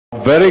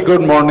Very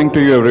good morning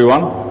to you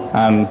everyone,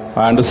 and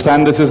I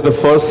understand this is the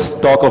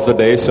first talk of the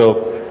day,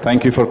 so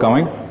thank you for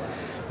coming.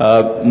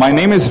 My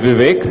name is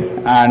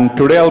Vivek, and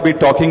today I'll be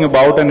talking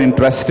about an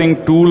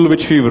interesting tool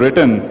which we've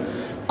written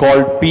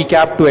called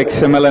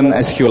PCAP2XML and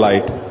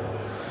SQLite.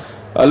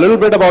 A little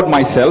bit about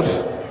myself.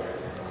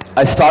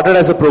 I started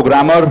as a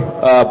programmer,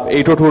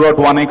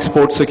 802.1x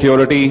port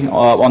security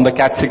on the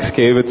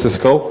Cat6K with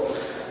Cisco.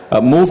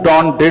 Moved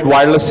on, did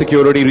wireless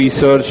security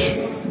research,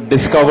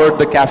 discovered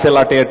the cafe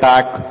latte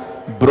attack,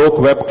 broke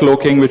web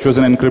cloaking, which was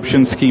an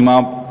encryption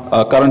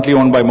schema, currently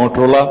owned by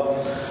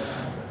Motorola.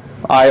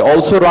 I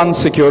also run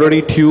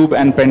Security Tube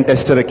and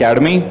Pentester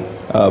Academy.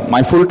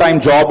 My full-time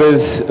job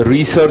is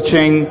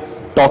researching,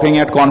 talking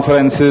at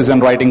conferences,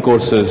 and writing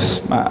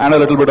courses, and a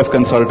little bit of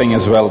consulting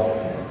as well.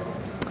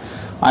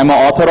 I'm an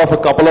author of a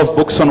couple of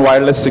books on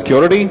wireless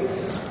security,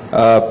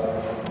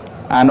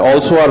 and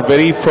also our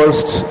very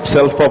first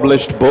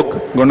self-published book.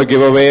 I'm going to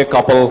give away a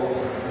couple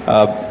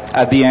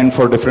at the end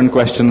for different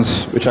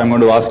questions, which I'm going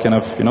to ask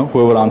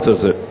whoever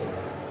answers it.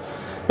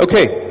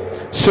 Okay,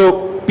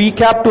 so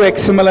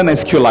PCAP2XML and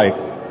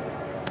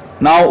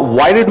SQLite. Now,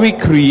 why did we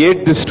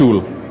create this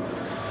tool?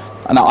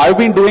 Now, I've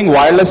been doing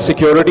wireless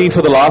security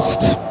for the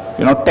last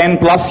 10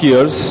 plus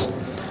years,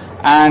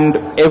 and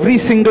every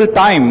single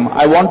time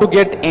I want to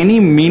get any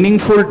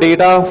meaningful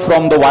data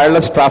from the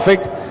wireless traffic,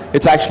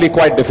 it's actually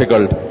quite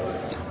difficult.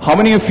 How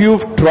many of you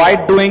have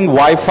tried doing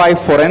Wi-Fi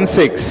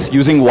forensics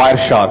using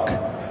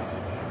Wireshark?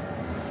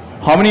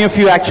 How many of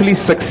you actually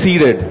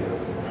succeeded?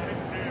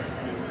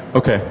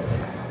 Okay.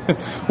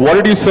 What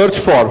did you search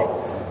for?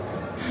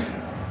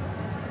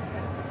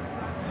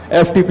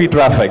 FTP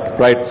traffic,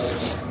 right?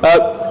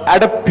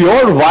 At a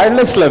pure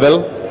wireless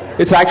level,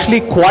 it's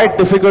actually quite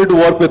difficult to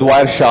work with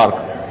Wireshark.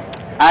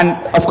 And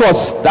of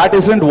course, that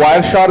isn't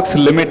Wireshark's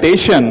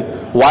limitation.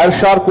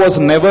 Wireshark was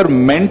never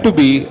meant to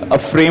be a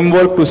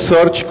framework to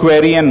search,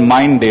 query, and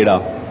mine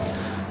data.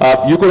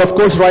 You could, of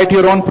course, write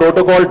your own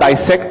protocol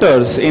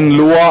dissectors in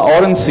Lua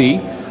or in C,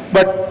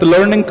 but the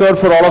learning curve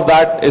for all of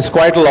that is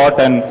quite a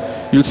lot, and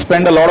you'll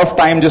spend a lot of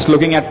time just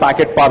looking at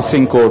packet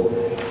parsing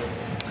code.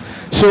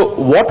 So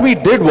what we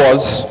did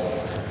was,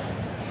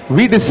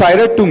 we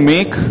decided to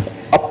make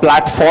a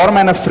platform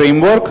and a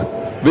framework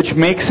which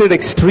makes it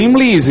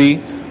extremely easy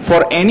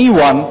for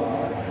anyone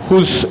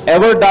who's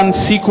ever done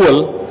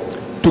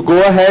SQL to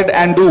go ahead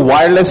and do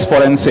wireless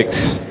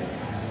forensics.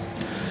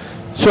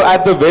 So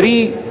at a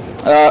very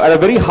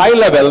high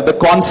level, the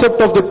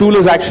concept of the tool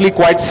is actually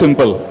quite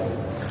simple.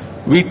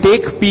 We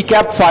take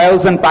PCAP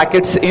files and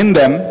packets in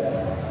them.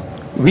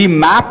 We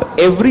map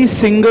every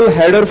single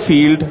header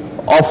field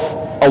of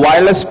a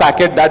wireless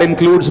packet that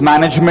includes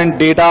management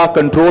data,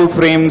 control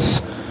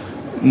frames,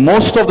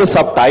 most of the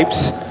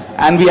subtypes,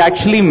 and we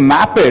actually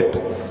map it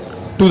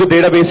to the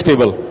database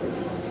table.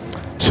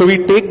 So we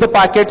take the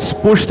packets,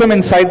 push them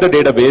inside the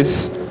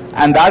database,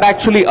 and that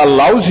actually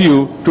allows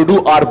you to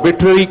do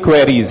arbitrary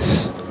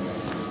queries.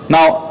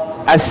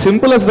 Now, as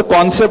simple as the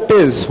concept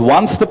is,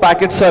 once the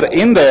packets are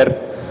in there,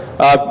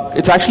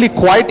 it's actually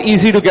quite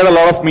easy to get a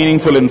lot of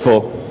meaningful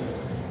info.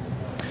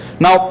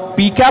 Now,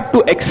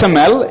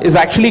 PCAP2XML is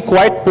actually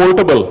quite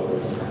portable.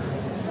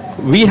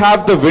 We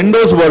have the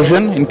Windows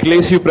version, in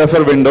case you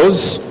prefer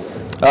Windows.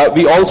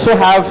 We also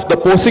have the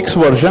POSIX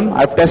version.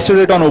 I've tested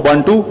it on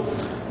Ubuntu,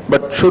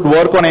 but should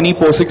work on any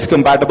POSIX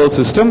compatible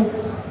system.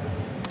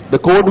 The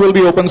code will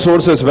be open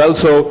source as well,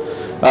 so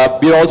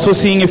we're also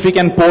seeing if we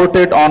can port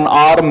it on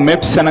ARM,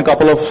 MIPS, and a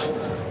couple of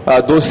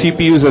those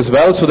CPUs as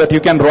well, so that you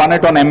can run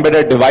it on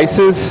embedded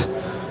devices.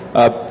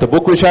 The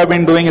book which I've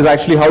been doing is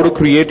actually how to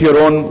create your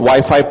own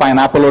Wi-Fi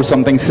pineapple or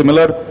something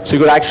similar, so you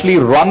could actually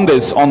run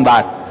this on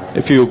that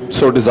if you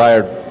so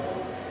desired.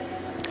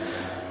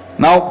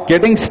 Now,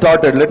 getting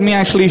started, let me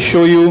actually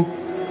show you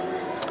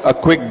a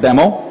quick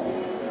demo.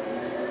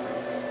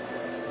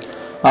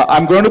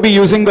 I'm going to be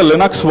using the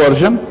Linux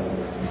version.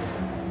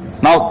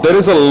 Now, there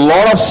is a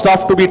lot of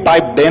stuff to be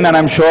typed in, and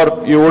I'm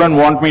sure you wouldn't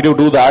want me to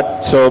do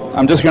that, so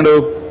I'm just going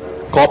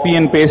to copy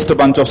and paste a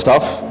bunch of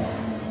stuff.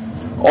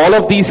 All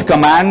of these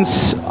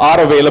commands are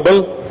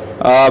available,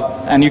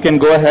 and you can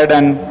go ahead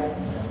and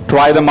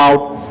try them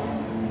out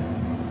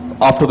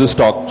after this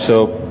talk.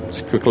 So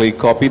let's quickly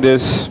copy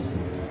this.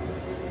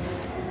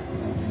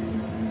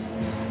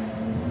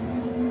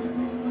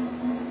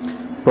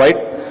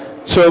 Right?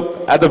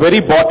 So at the very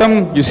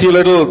bottom, you see a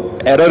little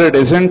error, it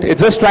isn't.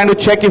 It's just trying to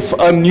check if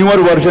a newer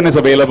version is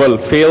available.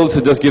 Fails,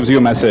 it just gives you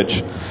a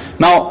message.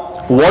 Now,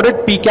 what did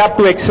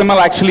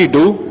PCAP2XML actually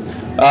do?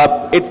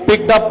 It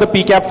picked up the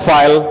PCAP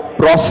file,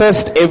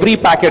 processed every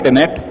packet in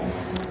it,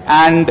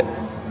 and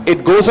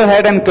it goes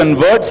ahead and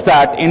converts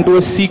that into a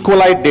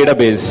SQLite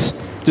database,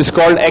 which is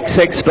called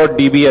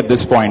xx.db at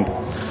this point.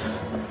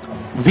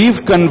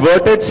 We've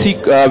converted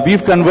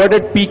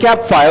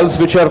PCAP files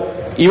which are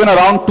even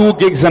around 2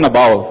 gigs and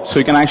above, so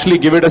you can actually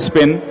give it a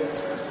spin.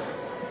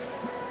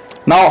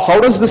 Now, how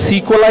does the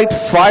SQLite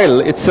file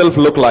itself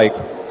look like?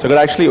 So I could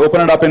actually open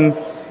it up in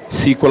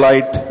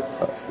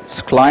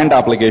SQLite's client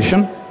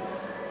application.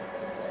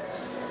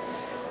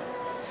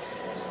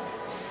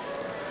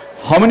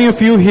 How many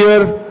of you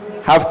here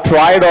have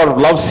tried or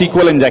love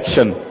SQL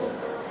injection?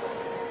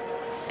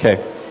 Okay.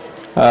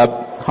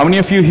 How many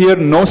of you here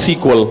know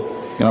SQL?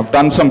 You know,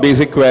 done some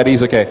basic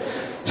queries. Okay.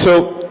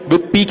 So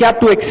with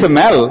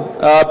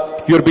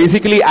PCAP2XML, you're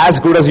basically as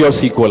good as your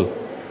SQL,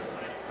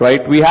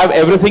 right? We have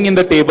everything in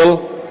the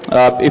table.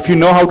 If you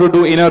know how to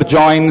do inner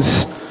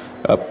joins,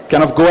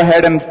 kind of go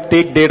ahead and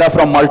take data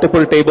from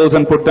multiple tables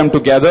and put them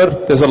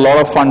together, there's a lot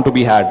of fun to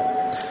be had.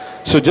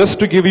 So just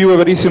to give you a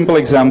very simple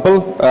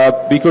example,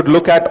 we could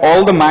look at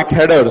all the MAC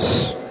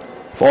headers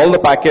of all the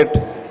packet.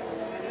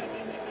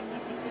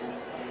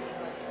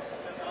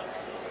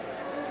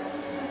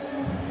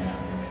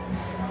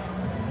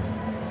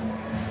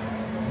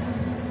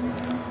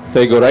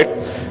 There you go, right?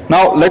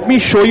 Now let me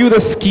show you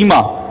the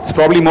schema. It's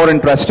probably more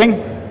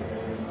interesting.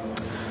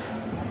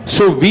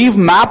 So we've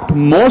mapped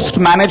most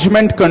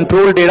management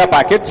control data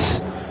packets.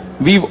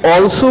 We've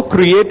also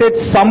created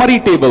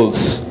summary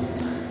tables.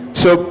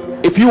 So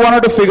if you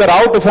wanted to figure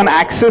out if an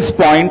access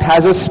point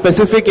has a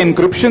specific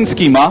encryption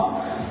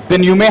schema,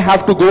 then you may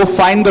have to go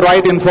find the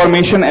right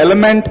information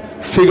element,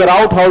 figure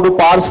out how to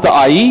parse the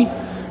IE.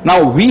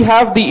 Now we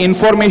have the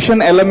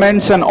information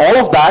elements and all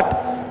of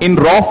that in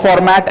raw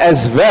format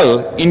as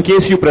well, in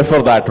case you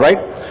prefer that, right?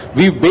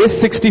 We've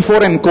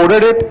base64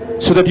 encoded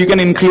it so that you can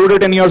include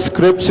it in your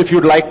scripts if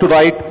you'd like to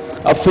write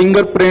a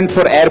fingerprint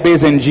for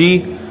Airbase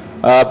NG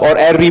or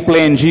Air Replay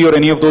NG or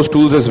any of those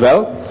tools as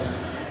well.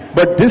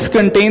 But this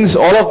contains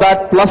all of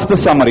that plus the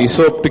summary.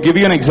 So to give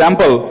you an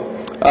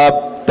example,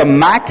 the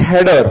MAC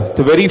header,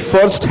 the very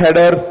first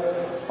header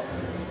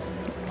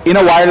in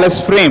a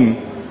wireless frame,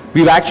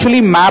 we've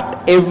actually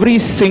mapped every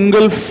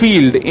single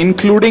field,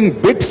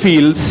 including bit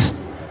fields,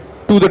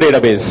 to the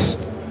database.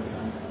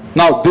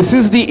 Now this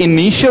is the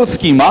initial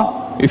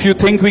schema. If you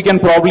think we can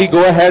probably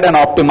go ahead and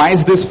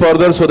optimize this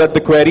further so that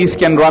the queries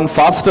can run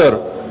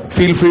faster,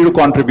 feel free to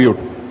contribute.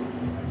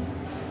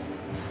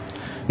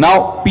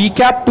 Now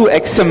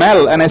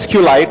PCAP2XML and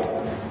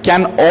SQLite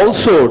can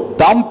also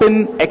dump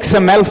in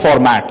XML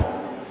format.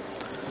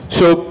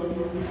 So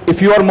if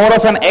you are more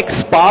of an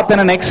XPath and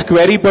an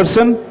XQuery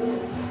person,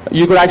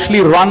 you could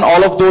actually run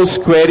all of those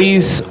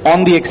queries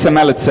on the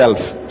XML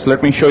itself. So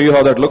let me show you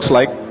how that looks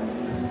like.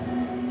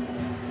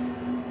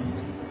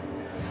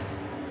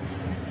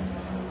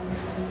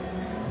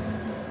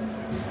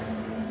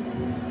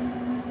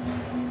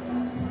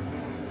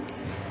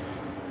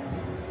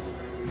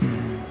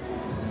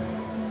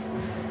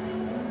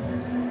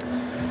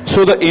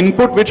 So the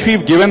input which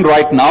we've given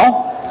right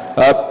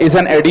now is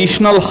an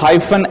additional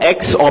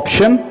 -x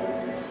option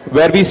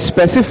where we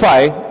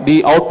specify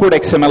the output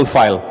XML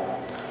file.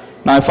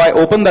 Now if I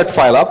open that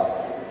file up,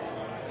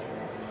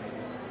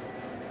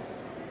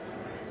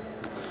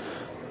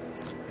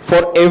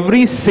 for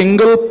every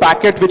single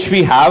packet which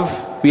we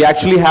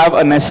actually have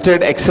a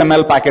nested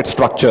XML packet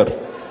structure.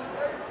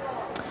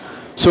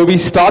 So we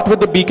start with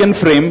the beacon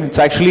frame. It's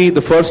actually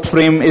the first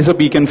frame is a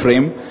beacon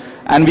frame,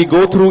 and we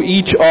go through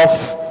each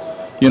of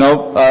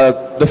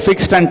the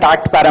fixed and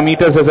tagged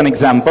parameters as an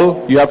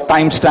example. You have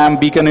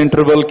timestamp, beacon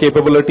interval,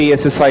 capability,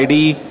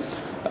 SSID,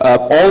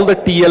 all the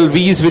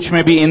TLVs which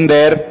may be in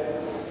there.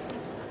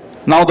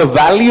 Now the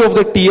value of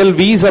the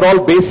TLVs are all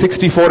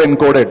base64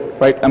 encoded,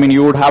 right? I mean,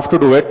 you would have to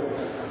do it,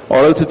 or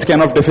else it's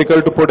kind of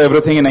difficult to put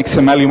everything in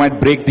XML. You might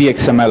break the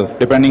XML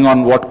depending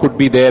on what could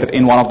be there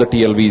in one of the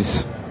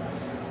TLVs.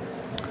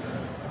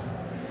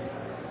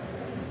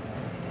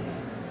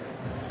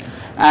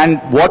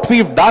 And what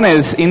we've done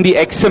is, in the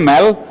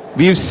XML,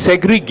 we've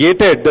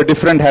segregated the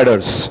different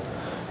headers.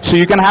 So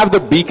you can have the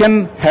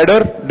beacon header,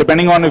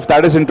 depending on if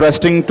that is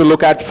interesting to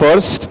look at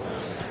first.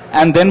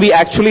 And then we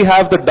actually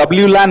have the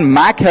WLAN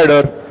MAC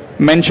header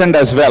mentioned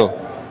as well.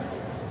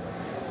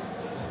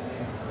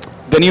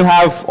 Then you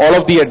have all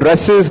of the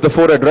addresses, the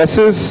 4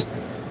 addresses,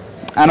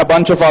 and a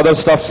bunch of other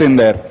stuffs in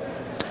there.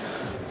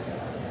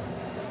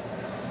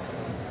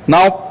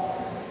 Now,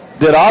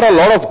 there are a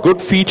lot of good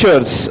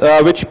features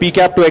which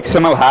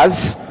PCAP2XML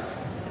has.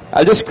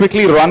 I'll just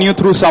quickly run you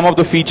through some of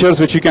the features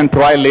which you can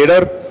try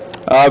later.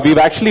 We've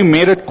actually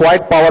made it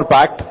quite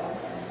power-packed.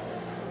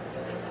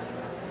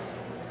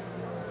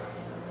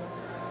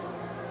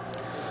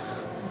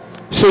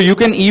 So you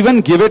can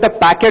even give it a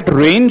packet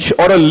range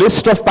or a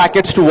list of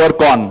packets to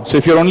work on. So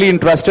if you're only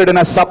interested in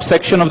a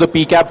subsection of the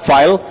PCAP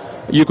file,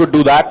 you could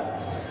do that.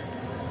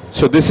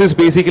 So this is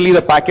basically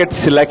the packet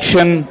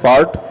selection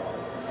part.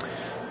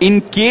 In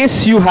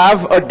case you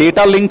have a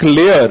data link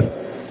layer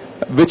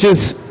which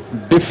is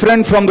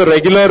different from the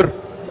regular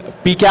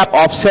PCAP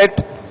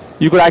offset,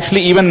 you could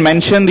actually even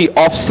mention the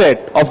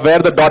offset of where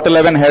the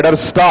 .11 header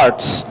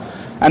starts.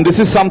 And this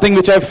is something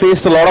which I've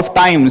faced a lot of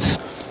times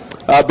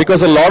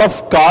because a lot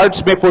of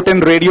cards may put in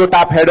radio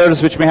tap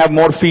headers which may have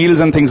more fields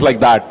and things like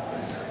that.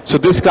 So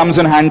this comes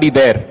in handy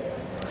there.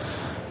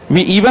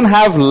 We even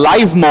have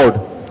live mode.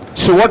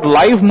 So what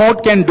live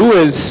mode can do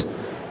is,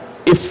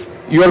 if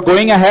you are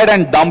going ahead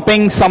and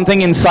dumping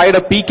something inside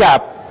a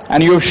PCAP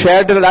and you've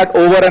shared that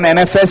over an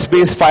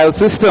NFS-based file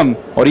system,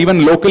 or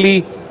even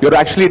locally you're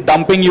actually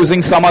dumping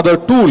using some other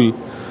tool,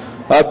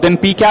 then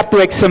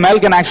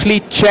PCAP2XML can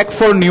actually check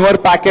for newer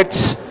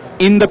packets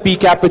in the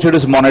PCAP which it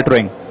is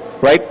monitoring,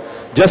 right?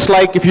 Just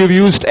like if you've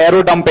used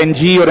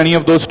AeroDumpNG or any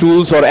of those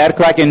tools or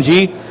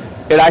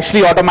AirCrackNG, it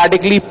actually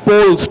automatically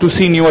polls to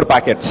see newer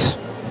packets.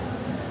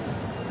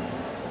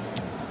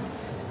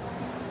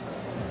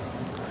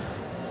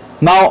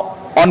 Now,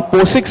 on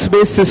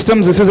POSIX-based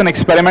systems, this is an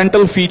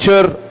experimental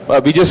feature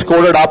we just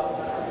coded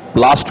up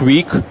last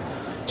week.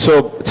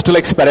 So it's still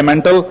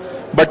experimental,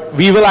 but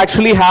we will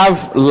actually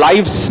have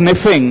live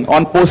sniffing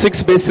on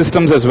POSIX-based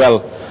systems as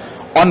well.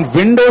 On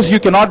Windows, you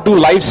cannot do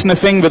live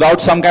sniffing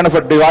without some kind of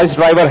a device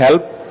driver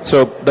help,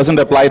 so it doesn't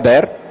apply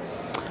there.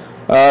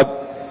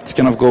 Let's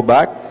kind of go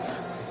back.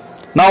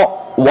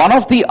 Now, one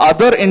of the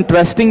other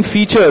interesting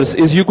features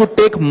is you could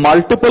take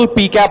multiple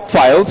PCAP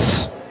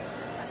files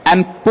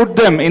and put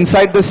them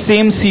inside the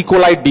same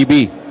SQLite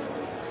DB.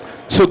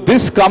 So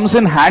this comes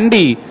in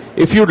handy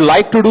if you'd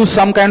like to do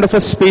some kind of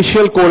a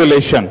spatial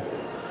correlation.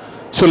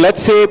 So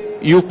let's say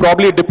you've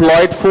probably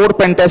deployed 4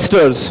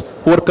 pentesters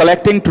who are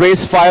collecting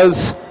trace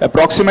files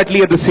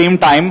approximately at the same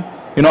time,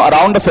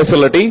 around a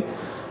facility.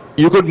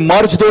 You could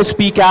merge those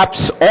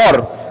PCAPs,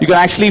 or you can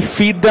actually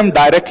feed them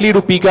directly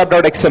to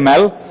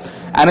PCAP.xml,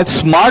 and it's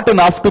smart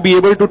enough to be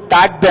able to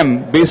tag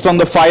them based on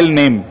the file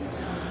name.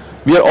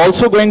 We are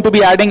also going to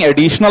be adding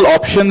additional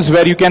options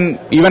where you can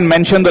even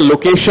mention the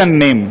location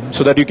name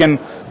so that you can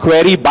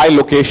query by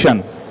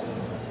location.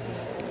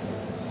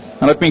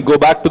 Now let me go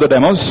back to the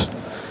demos.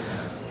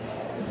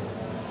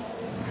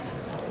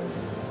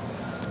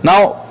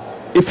 Now,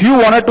 if you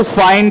wanted to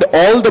find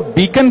all the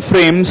beacon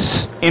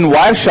frames in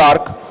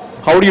Wireshark,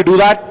 how do you do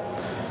that?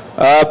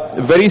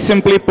 Very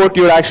simply put,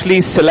 you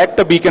actually select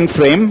a beacon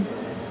frame.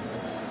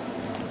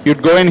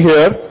 You'd go in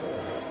here,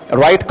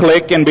 right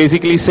click and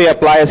basically say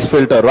apply as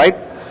filter, right?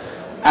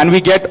 And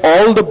we get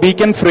all the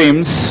beacon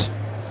frames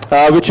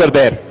which are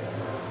there.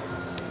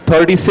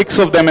 36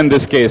 of them in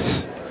this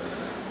case.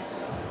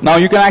 Now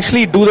you can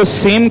actually do the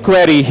same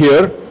query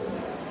here.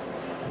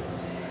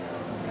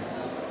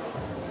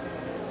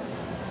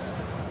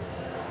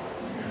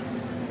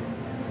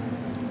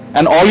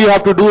 And all you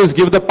have to do is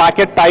give the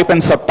packet type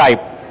and subtype.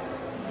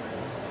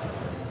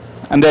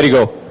 And there you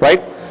go,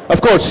 right? Of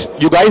course,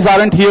 you guys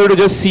aren't here to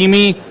just see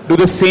me do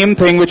the same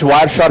thing which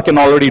Wireshark can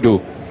already do,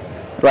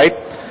 right?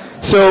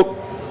 So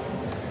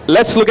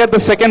let's look at the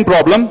second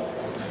problem.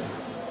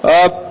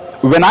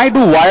 When I do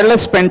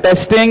wireless pen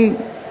testing,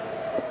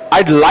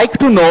 I'd like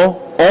to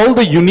know all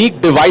the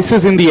unique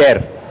devices in the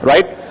air,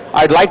 right?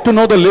 I'd like to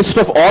know the list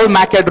of all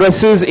MAC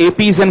addresses,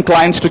 APs, and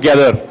clients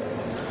together.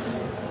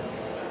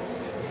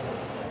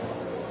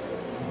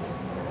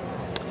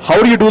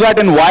 How do you do that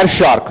in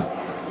Wireshark?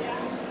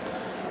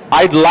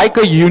 I'd like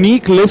a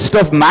unique list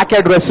of MAC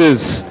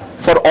addresses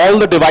for all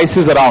the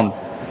devices around.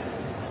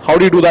 How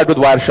do you do that with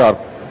Wireshark?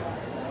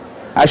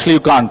 Actually, you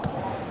can't,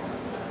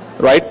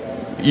 right?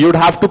 You'd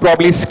have to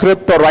probably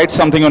script or write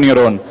something on your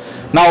own.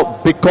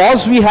 Now,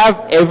 because we have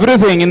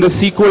everything in the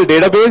SQL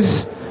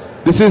database,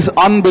 this is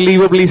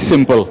unbelievably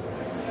simple.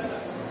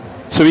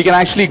 So we can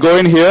actually go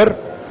in here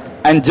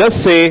and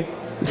just say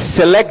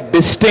select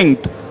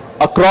distinct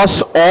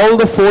across all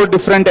the 4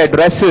 different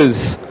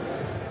addresses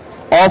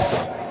of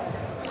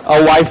a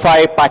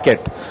Wi-Fi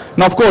packet.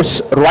 Now, of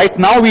course, right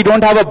now we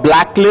don't have a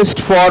blacklist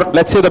for,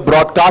 let's say, the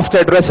broadcast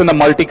address and the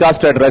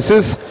multicast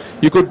addresses.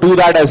 You could do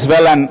that as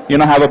well and,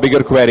 have a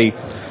bigger query.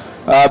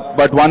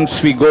 But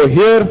once we go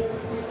here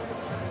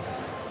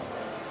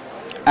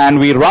and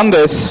we run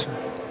this,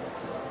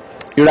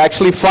 you'd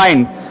actually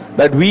find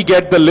that we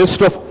get the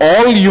list of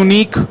all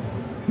unique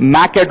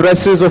MAC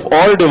addresses of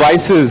all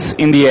devices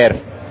in the air.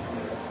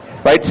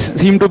 Right?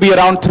 Seem to be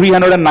around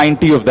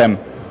 390 of them.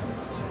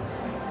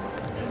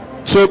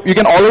 So you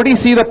can already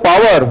see the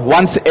power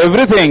once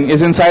everything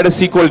is inside a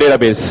SQL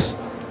database.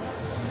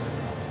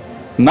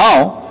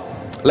 Now,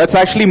 let's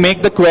actually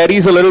make the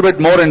queries a little bit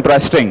more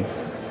interesting.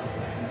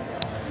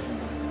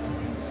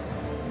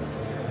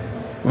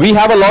 We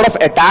have a lot of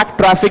attack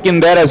traffic in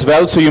there as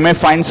well, so you may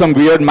find some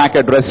weird MAC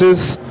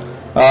addresses.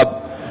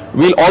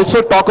 We'll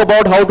also talk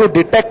about how to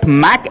detect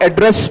MAC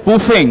address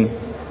spoofing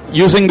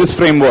using this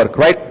framework,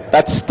 right?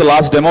 That's the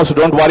last demo, so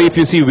don't worry if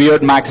you see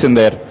weird MACs in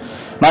there.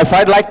 Now, if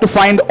I'd like to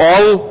find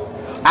all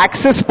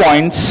access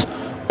points,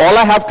 all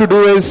I have to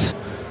do is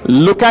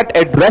look at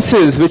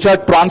addresses which are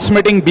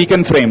transmitting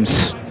beacon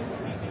frames,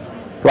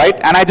 right?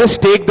 And I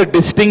just take the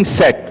distinct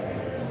set.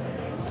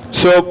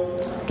 So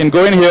I can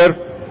go in here,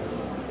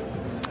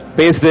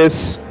 paste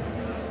this,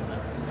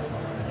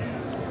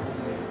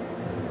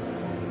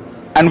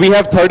 and we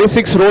have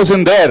 36 rows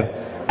in there,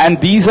 and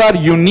these are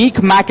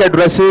unique MAC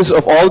addresses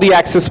of all the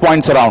access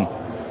points around.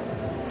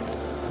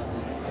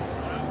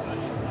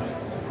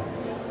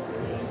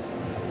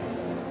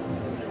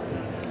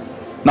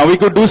 Now we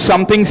could do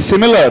something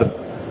similar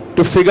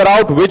to figure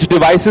out which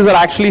devices are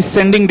actually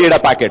sending data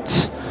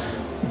packets.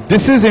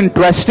 This is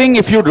interesting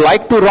if you'd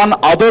like to run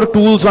other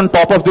tools on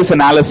top of this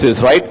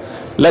analysis, right?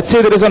 Let's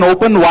say there is an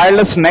open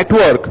wireless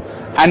network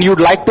and you'd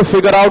like to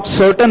figure out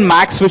certain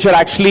MACs which are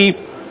actually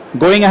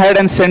going ahead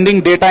and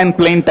sending data in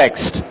plain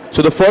text.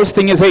 So the first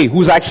thing is, hey,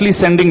 who's actually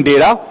sending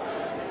data?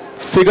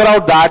 Figure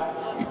out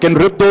that. You can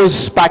rip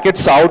those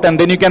packets out, and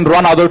then you can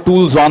run other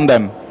tools on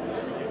them.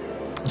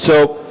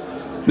 So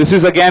this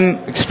is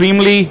again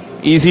extremely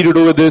easy to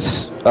do with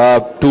this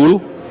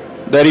tool.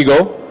 There you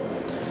go.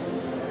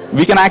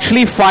 We can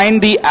actually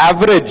find the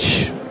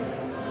average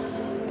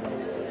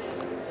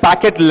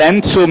packet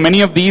length. So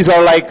many of these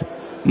are like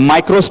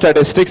micro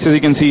statistics, as you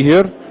can see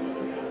here.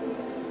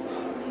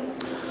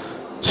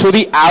 So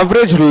the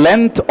average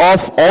length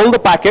of all the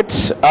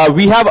packets,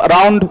 we have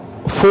around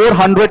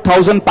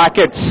 400,000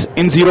 packets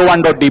in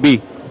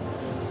 01.db.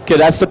 Okay,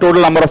 that's the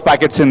total number of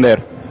packets in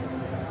there.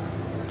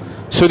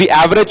 So the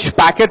average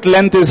packet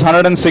length is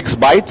 106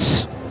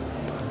 bytes.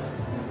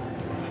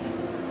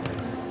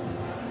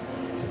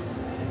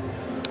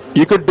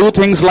 You could do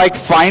things like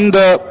find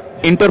the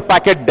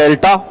interpacket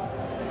delta.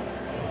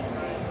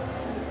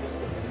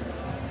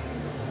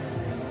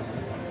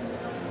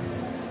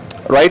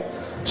 Right?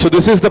 So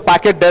this is the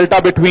packet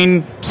delta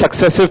between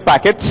successive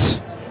packets.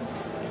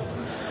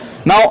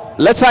 Now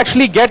let's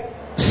actually get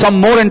some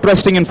more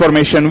interesting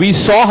information. We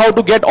saw how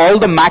to get all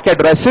the MAC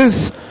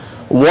addresses.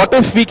 What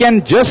if we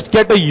can just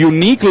get a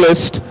unique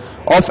list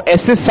of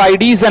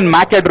SSIDs and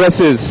MAC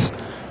addresses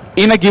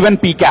in a given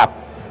PCAP?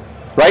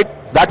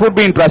 Right? That would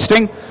be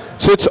interesting.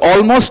 So it's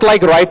almost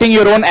like writing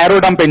your own arrow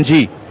dump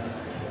ng.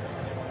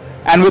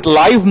 And with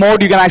live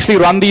mode, you can actually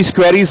run these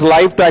queries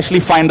live to actually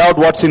find out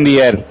what's in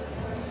the air.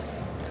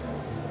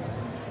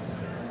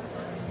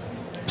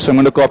 So I'm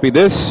going to copy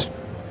this.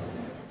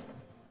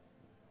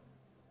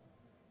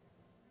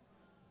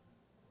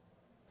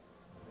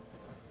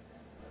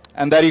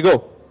 And there you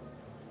go.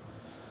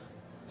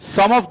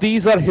 Some of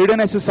these are hidden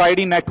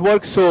SSID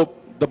networks, so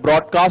the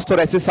broadcast or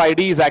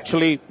SSID is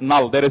actually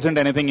null. There isn't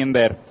anything in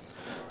there.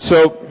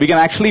 So we can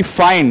actually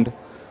find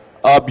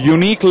a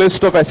unique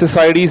list of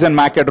SSIDs and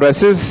MAC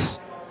addresses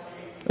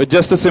with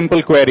just a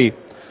simple query.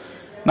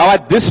 Now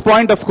at this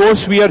point, of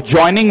course, we are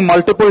joining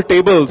multiple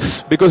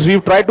tables because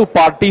we've tried to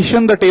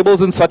partition the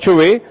tables in such a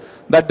way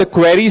that the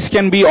queries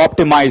can be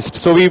optimized.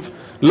 So we've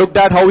looked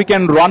at how we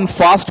can run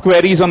fast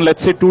queries on,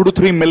 let's say, 2 to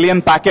 3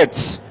 million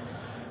packets.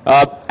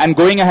 And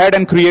going ahead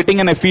and creating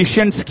an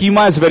efficient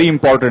schema is very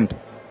important.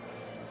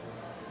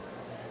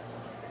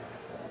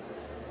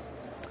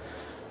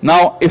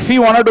 Now, if we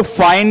wanted to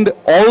find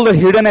all the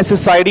hidden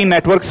SSID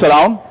networks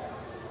around,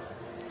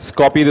 let's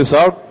copy this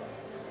out.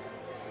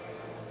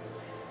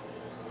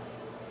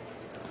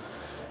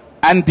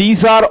 And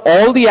these are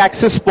all the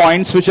access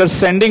points which are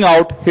sending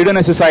out hidden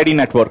SSID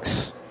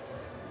networks.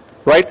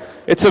 Right?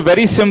 It's a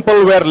very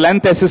simple where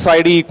length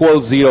SSID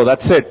equals 0.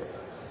 That's it.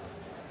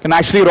 You can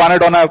actually run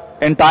it on an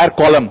entire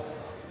column.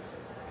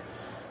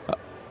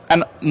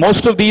 And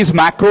most of these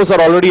macros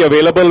are already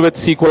available with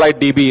SQLite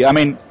DB. I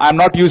mean, I'm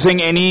not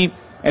using any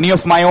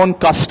of my own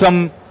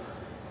custom,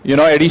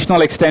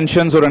 additional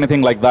extensions or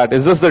anything like that.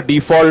 It's just the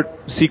default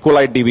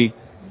SQLite DB.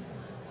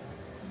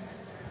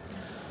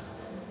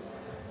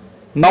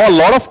 Now, a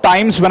lot of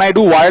times when I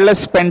do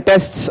wireless pen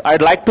tests,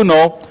 I'd like to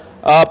know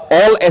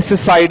all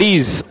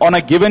SSIDs on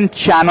a given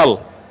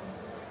channel.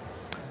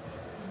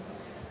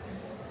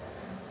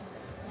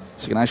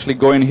 So you can actually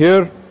go in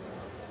here.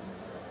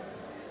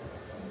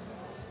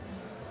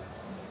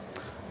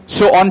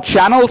 So on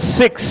channel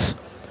 6,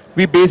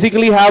 we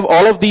basically have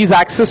all of these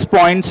access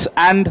points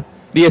and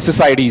the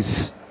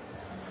SSIDs.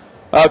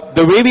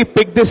 The way we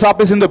pick this up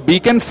is in the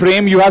beacon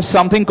frame, you have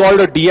something called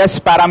a DS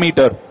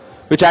parameter,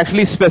 which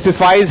actually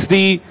specifies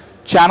the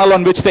channel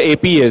on which the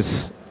AP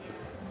is.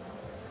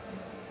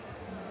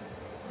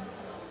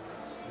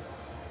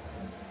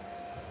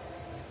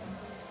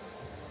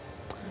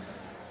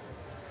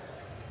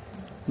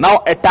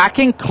 Now,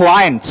 attacking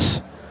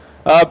clients.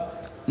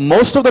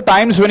 Most of the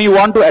times when you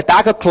want to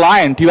attack a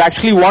client, you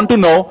actually want to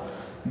know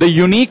the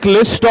unique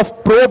list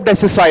of probed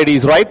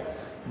SSIDs, right?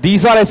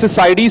 These are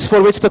SSIDs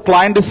for which the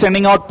client is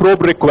sending out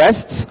probe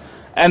requests,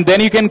 and then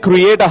you can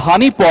create a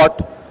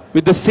honeypot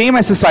with the same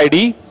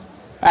SSID,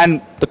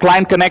 and the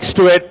client connects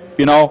to it.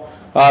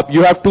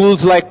 You have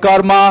tools like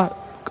Karma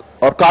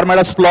or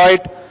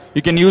Karmetasploit.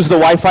 You can use the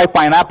Wi-Fi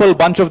Pineapple,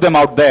 bunch of them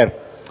out there.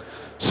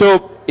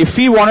 So if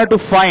we wanted to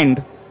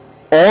find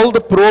all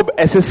the probe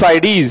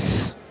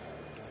SSIDs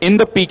in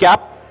the PCAP,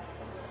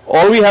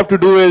 all we have to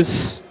do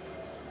is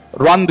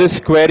run this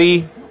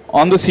query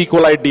on the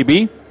SQLite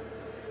DB.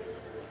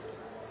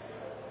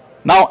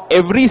 Now,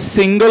 every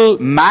single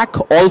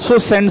MAC also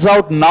sends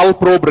out null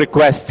probe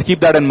requests.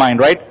 Keep that in mind,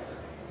 right?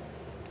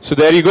 So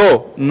there you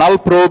go, null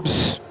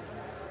probes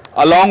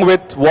along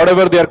with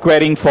whatever they are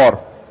querying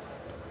for.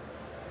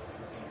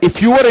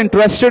 If you are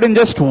interested in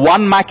just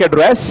one MAC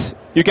address,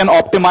 you can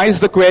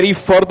optimize the query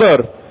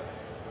further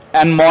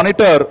and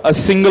monitor a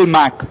single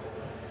MAC.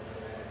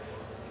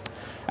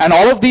 And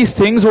all of these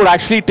things would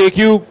actually take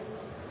you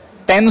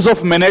tens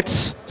of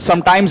minutes,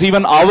 sometimes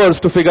even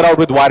hours to figure out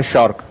with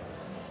Wireshark.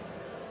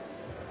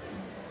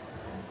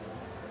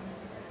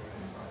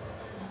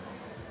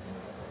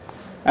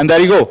 And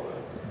there you go.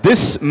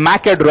 This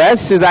MAC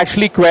address is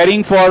actually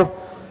querying for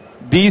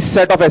these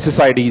set of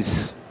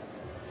SSIDs.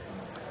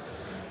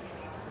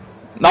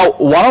 Now,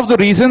 one of the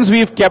reasons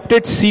we've kept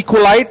it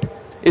SQLite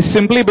is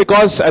simply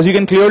because, as you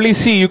can clearly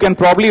see, you can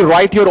probably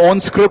write your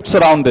own scripts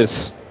around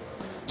this.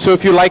 So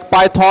if you like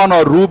Python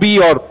or Ruby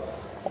or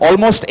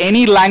almost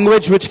any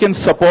language which can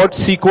support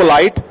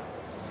SQLite,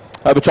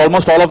 which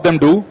almost all of them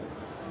do,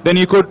 then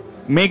you could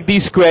make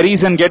these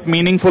queries and get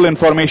meaningful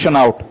information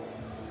out.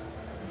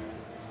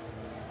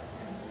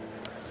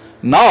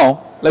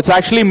 Now, let's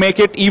actually make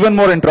it even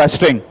more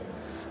interesting.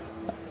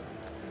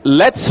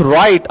 Let's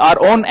write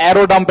our own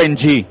arrow dump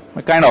ng,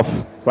 kind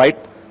of, right?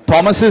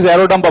 Thomas's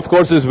arrow dump, of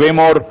course, is way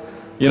more,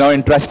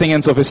 interesting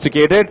and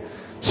sophisticated.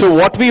 So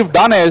what we've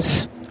done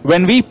is,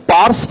 when we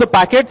parse the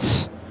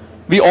packets,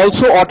 we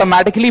also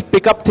automatically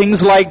pick up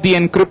things like the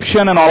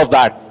encryption and all of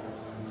that,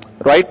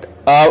 right?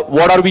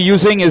 What are we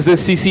using? Is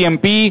this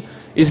CCMP?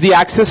 Is the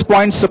access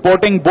point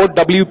supporting both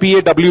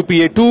WPA,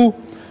 WPA2?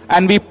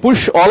 And we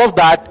push all of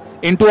that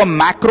into a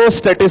macro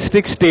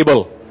statistics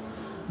table.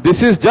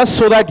 This is just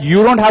so that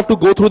you don't have to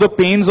go through the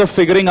pains of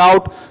figuring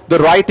out the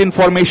right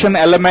information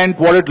element,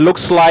 what it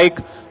looks like,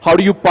 how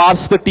do you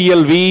parse the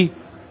TLV,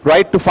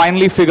 right, to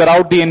finally figure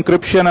out the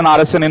encryption and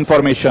RSN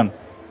information.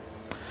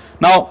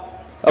 Now,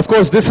 of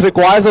course, this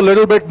requires a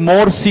little bit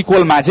more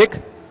SQL magic.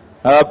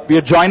 We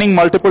are joining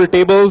multiple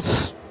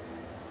tables.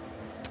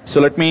 So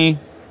let me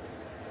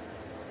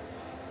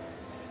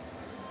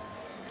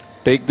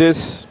take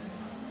this.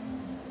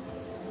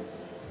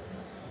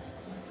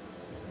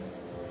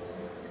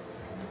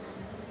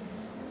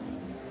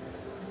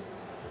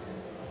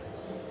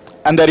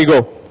 And there you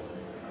go.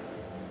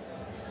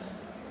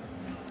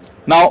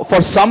 Now,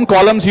 for some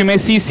columns, you may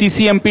see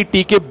CCMP,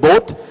 TKIP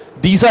both.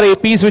 These are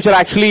APs which are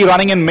actually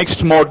running in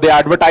mixed mode. They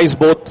advertise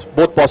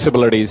both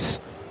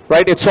possibilities,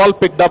 right? It's all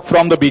picked up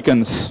from the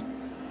beacons.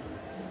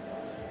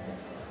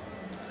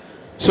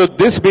 So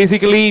this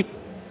basically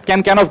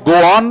can kind of go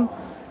on.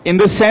 In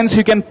the sense,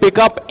 you can pick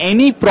up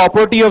any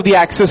property of the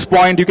access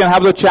point. You can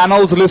have the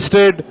channels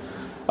listed.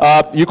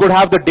 You could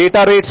have the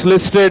data rates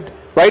listed.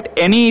 Right?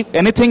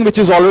 Anything which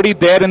is already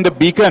there in the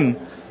beacon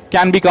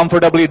can be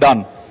comfortably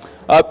done.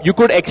 You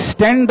could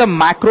extend the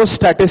macro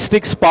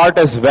statistics part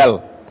as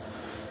well.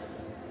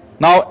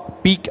 Now,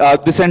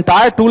 this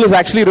entire tool is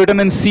actually written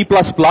in C++. The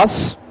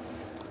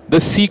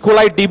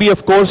SQLite DB,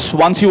 of course,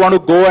 once you want to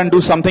go and do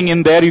something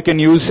in there, you can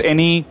use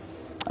any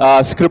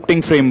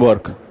scripting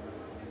framework.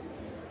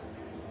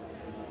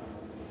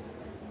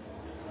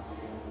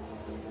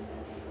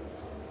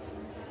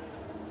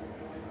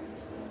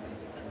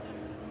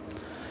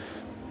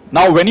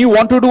 Now, when you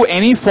want to do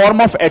any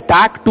form of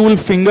attack tool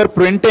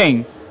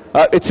fingerprinting,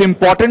 it's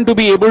important to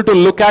be able to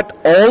look at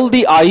all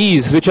the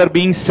IEs which are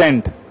being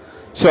sent.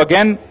 So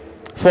again,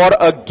 for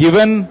a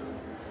given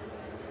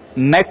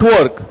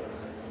network,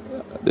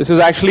 this is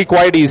actually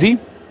quite easy.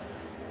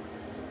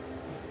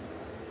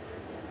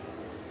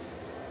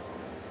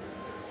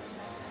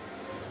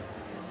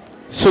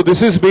 So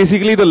this is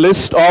basically the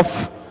list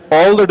of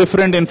all the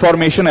different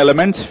information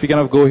elements. If we kind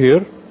of go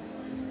here.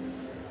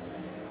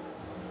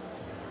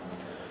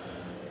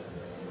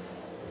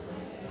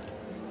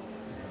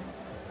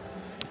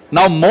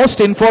 Now,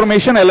 most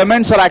information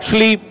elements are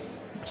actually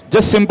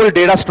just simple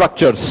data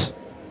structures,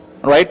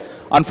 right?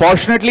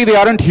 Unfortunately, they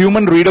aren't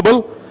human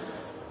readable.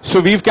 So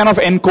we've kind of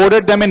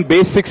encoded them in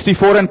base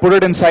 64 and put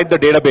it inside the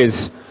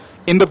database.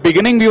 In the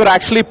beginning, we were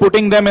actually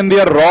putting them in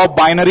their raw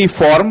binary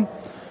form.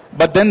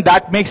 But then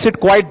that makes it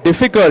quite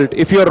difficult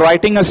if you're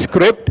writing a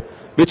script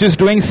which is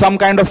doing some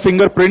kind of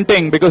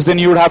fingerprinting, because then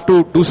you would have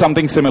to do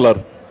something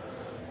similar.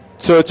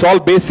 So it's all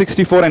base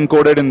 64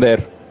 encoded in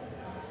there.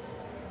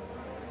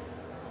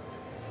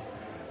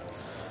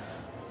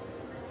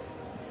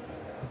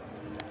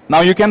 Now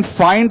you can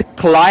find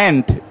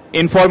client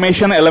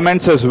information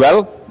elements as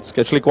well. It's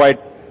actually quite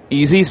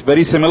easy, it's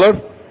very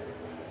similar.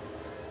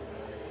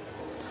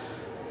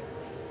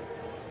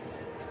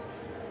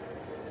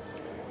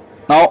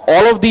 Now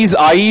all of these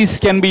IEs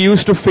can be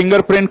used to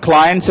fingerprint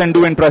clients and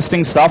do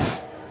interesting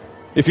stuff,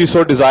 if you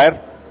so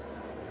desire.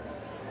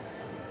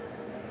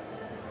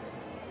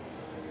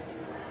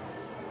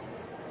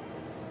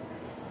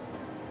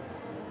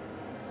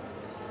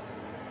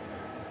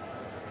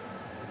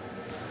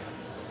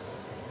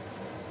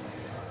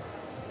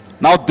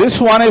 Now this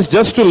one is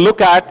just to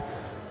look at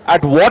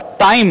what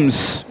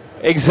times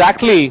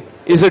exactly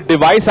is a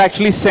device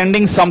actually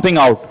sending something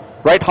out,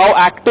 right? How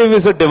active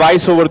is a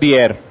device over the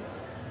air?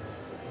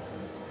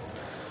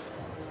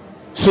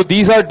 So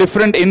these are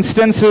different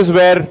instances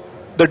where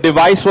the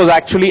device was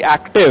actually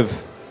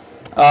active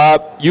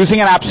using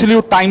an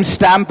absolute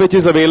timestamp which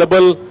is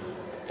available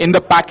in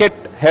the packet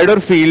header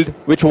field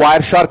which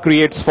Wireshark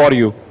creates for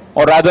you,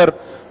 or rather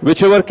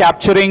whichever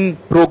capturing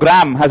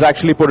program has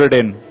actually put it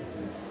in.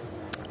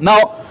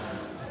 Now,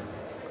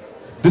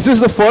 this is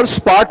the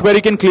first part where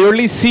you can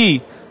clearly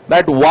see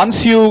that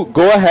once you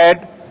go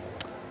ahead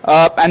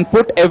and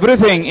put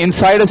everything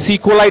inside a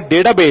SQLite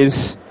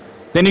database,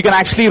 then you can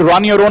actually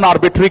run your own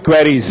arbitrary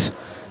queries.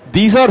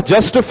 These are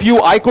just a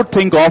few I could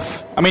think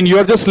of. I mean,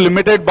 you're just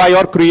limited by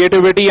your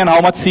creativity and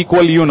how much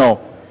SQL you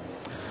know.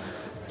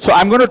 So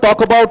I'm going to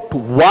talk about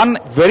one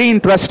very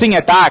interesting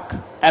attack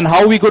and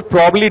how we could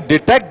probably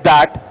detect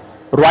that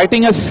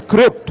writing a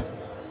script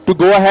to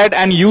go ahead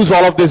and use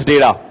all of this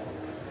data.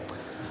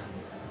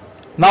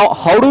 Now,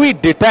 how do we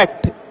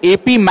detect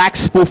AP MAC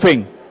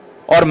spoofing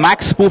or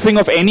MAC spoofing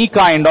of any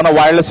kind on a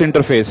wireless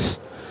interface?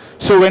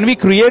 So when we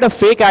create a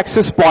fake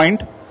access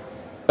point,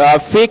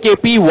 fake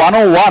AP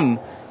 101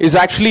 is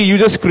actually you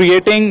just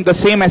creating the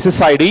same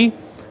SSID.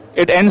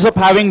 It ends up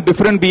having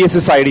different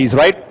BSSIDs,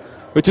 right?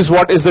 Which is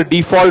what is the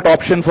default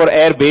option for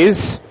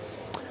Airbase.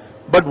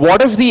 But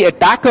what if the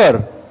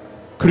attacker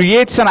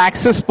creates an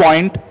access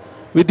point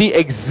with the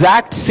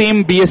exact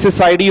same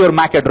BSSID or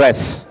MAC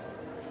address?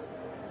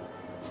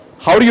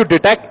 How do you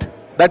detect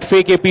that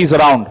fake AP is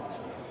around?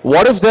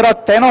 What if there are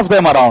 10 of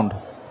them around?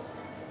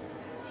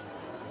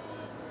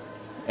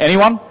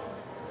 Anyone?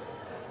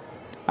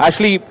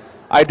 Actually,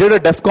 I did a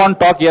DEF CON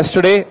talk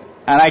yesterday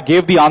and I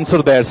gave the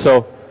answer there.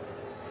 So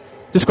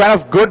just kind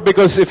of good,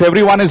 because if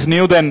everyone is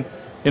new, then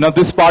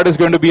this part is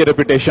going to be a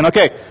repetition.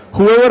 Okay,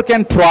 whoever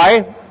can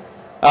try,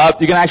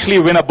 you can actually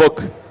win a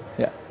book.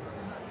 Yeah.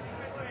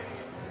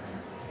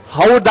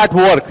 How would that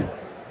work?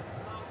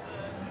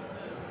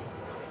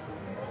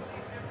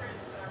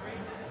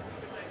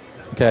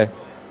 Okay.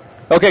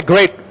 Okay,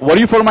 great. Were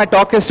you for my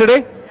talk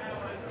yesterday?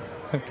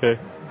 Okay.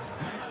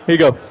 Here you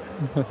go.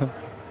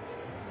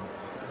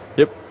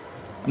 Yep.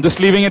 I'm just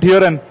leaving it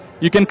here and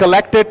you can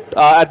collect it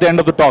at the end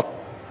of the talk.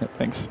 Yeah,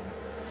 thanks.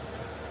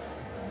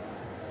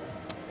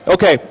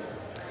 Okay.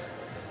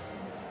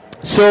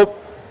 So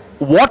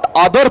what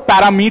other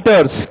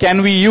parameters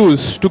can we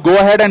use to go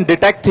ahead and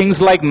detect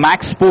things like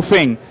MAC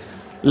spoofing,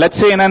 let's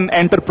say in an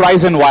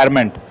enterprise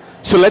environment?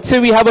 So let's say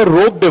we have a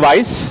rogue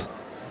device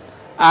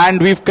and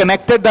we've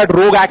connected that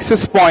rogue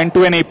access point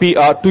to an AP,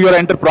 to your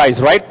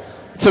enterprise, right?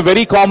 It's a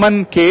very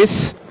common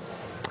case.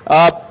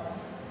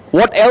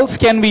 What else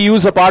can we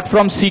use apart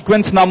from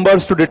sequence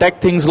numbers to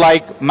detect things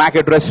like MAC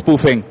address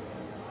spoofing?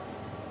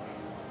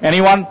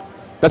 Anyone?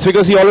 That's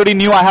because he already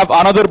knew I have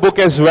another book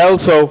as well,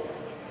 so.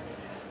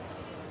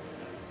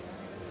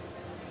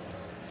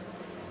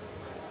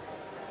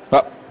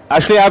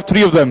 Actually, I have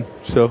 3 of them,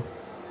 so.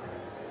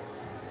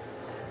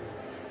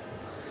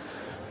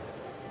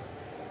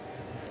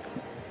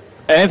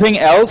 Anything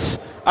else?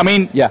 I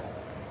mean, yeah.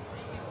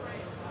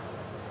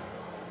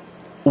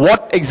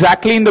 What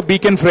exactly in the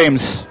beacon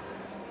frames?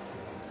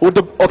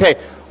 Okay,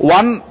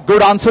 one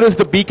good answer is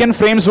the beacon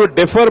frames would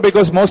differ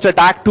because most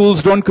attack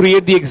tools don't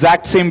create the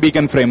exact same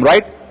beacon frame,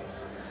 right?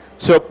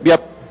 So,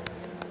 yep.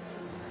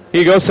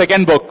 Here you go,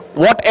 second book.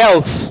 What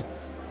else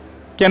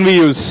can we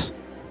use?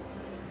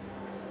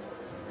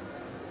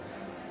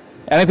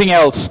 Anything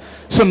else?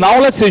 So now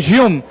let's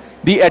assume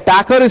the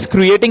attacker is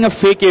creating a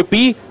fake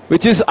AP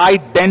which is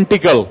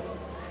identical.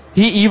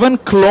 He even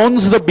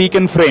clones the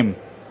beacon frame.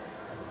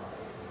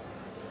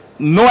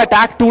 No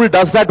attack tool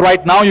does that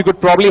right now. You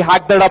could probably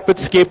hack that up with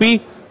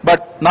Scapy,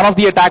 but none of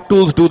the attack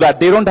tools do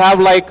that. They don't have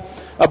like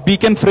a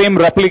beacon frame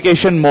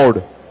replication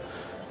mode.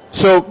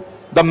 So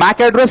the MAC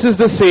address is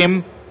the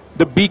same.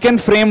 The beacon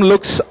frame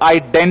looks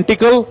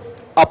identical.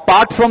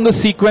 Apart from the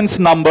sequence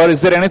number, is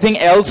there anything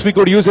else we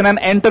could use in an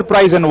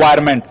enterprise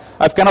environment?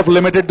 I've kind of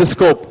limited the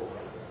scope.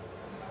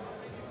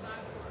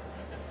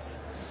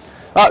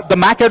 The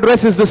MAC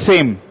address is the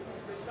same.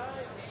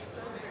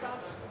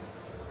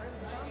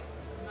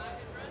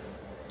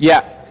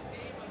 Yeah.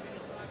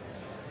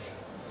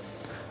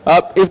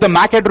 If the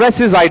MAC address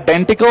is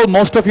identical,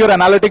 most of your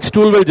analytics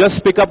tool will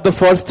just pick up the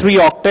first 3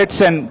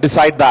 octets and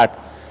decide that.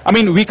 I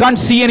mean, we can't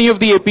see any of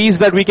the APs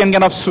that we can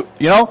kind of,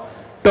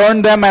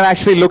 turn them and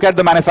actually look at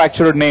the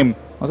manufacturer name.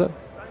 What's that?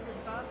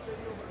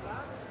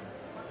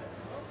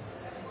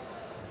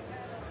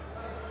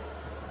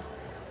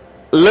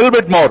 A little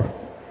bit more.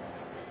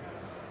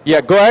 Yeah,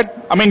 go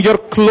ahead. I mean, you're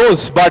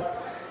close, but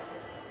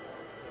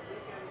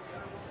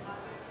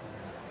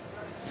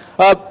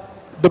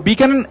the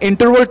beacon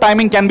interval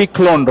timing can be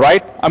cloned,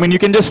 right? I mean, you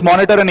can just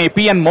monitor an AP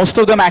and most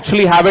of them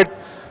actually have it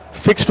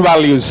fixed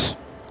values.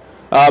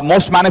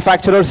 Most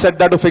manufacturers set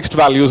that to fixed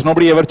values.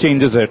 Nobody ever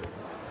changes it.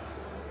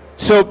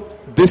 So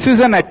this is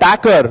an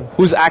attacker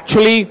who's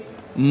actually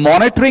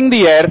monitoring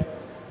the air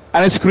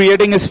and is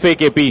creating his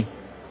fake AP.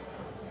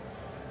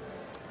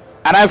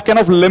 And I've kind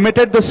of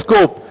limited the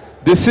scope.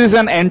 This is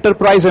an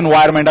enterprise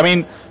environment. I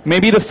mean,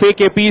 maybe the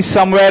fake AP is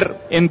somewhere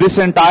in this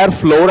entire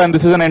floor and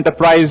this is an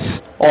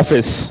enterprise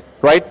office,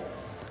 right?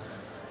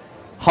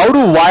 How do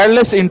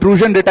wireless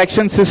intrusion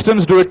detection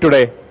systems do it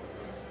today?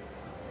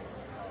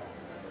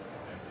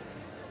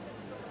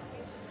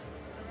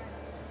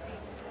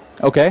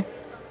 Okay.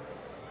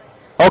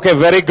 Okay,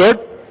 very good.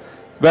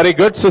 Very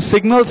good. So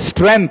signal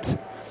strength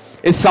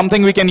is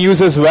something we can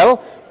use as well,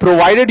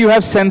 provided you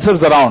have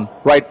sensors around,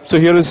 right? So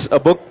here is a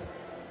book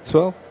as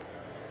well.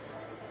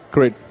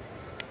 Great.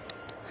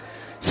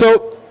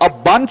 So a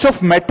bunch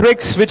of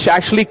metrics which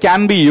actually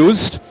can be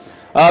used.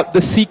 The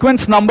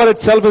sequence number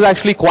itself is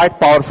actually quite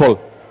powerful.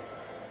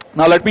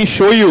 Now let me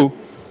show you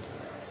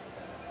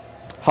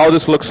how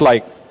this looks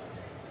like.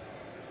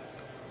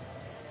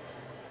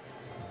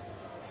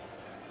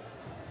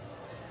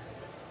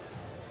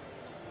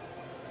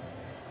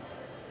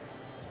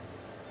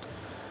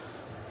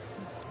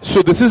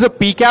 So this is a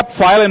PCAP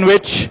file in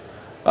which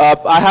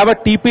I have a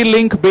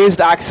TP-link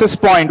based access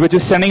point which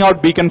is sending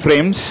out beacon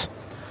frames.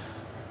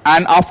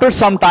 And after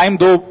some time,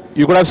 though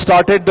you could have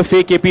started the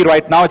fake AP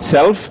right now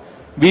itself,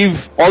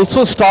 we've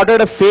also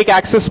started a fake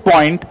access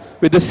point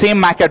with the same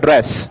MAC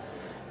address.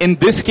 In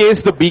this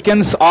case, the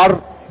beacons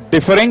are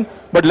differing,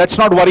 but let's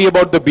not worry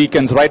about the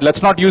beacons, right?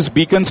 Let's not use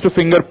beacons to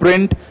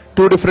fingerprint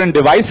two different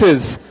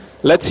devices.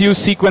 Let's use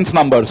sequence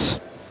numbers.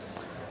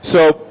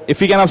 So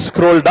if we kind of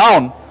scroll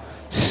down,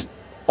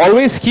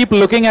 always keep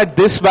looking at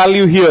this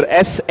value here,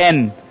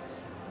 SN.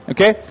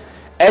 Okay?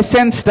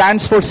 SN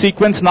stands for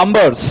sequence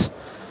numbers.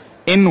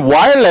 In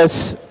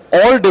wireless,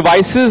 all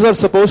devices are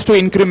supposed to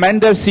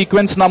increment their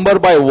sequence number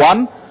by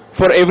 1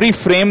 for every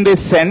frame they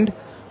send.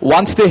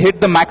 Once they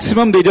hit the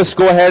maximum, they just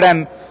go ahead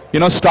and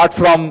start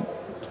from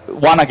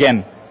 1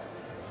 again.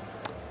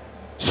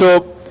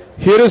 So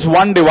here is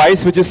one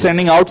device which is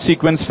sending out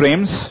sequence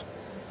frames,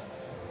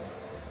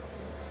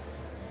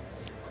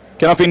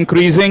 kind of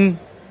increasing.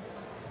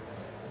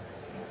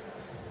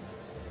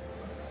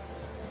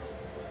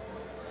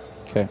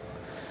 Okay.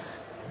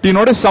 Do you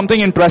notice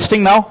something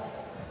interesting now?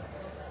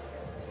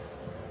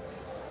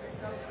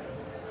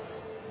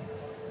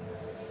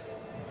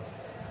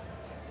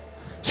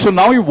 So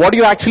now what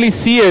you actually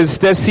see is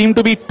there seem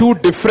to be two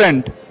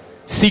different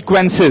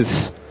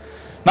sequences.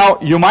 Now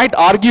you might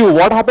argue,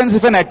 what happens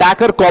if an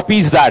attacker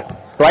copies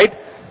that, right?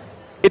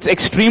 It's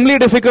extremely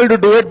difficult to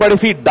do it, but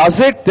if he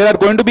does it, there are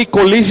going to be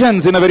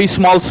collisions in a very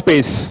small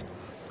space,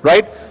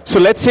 right?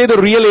 So let's say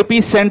the real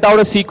AP sent out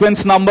a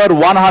sequence number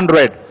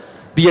 100.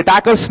 The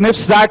attacker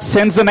sniffs that,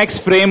 sends the next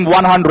frame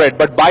 100,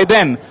 but by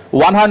then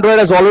 100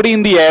 is already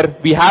in the air,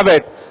 we have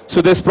it,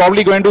 so there's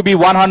probably going to be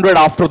 100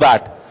 after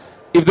that.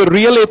 If the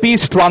real AP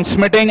is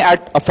transmitting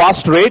at a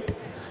fast rate,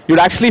 you'd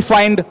actually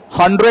find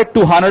 100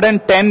 to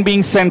 110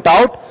 being sent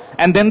out,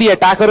 and then the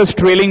attacker is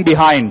trailing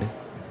behind,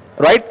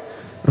 right?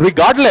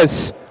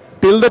 Regardless,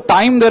 till the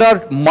time there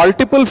are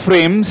multiple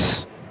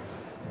frames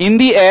in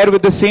the air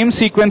with the same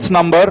sequence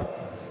number,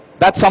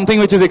 that's something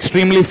which is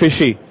extremely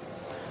fishy.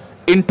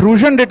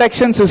 Intrusion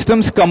detection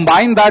systems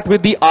combine that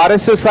with the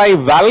RSSI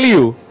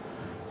value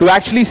to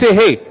actually say,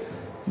 hey,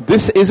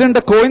 this isn't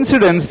a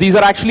coincidence, these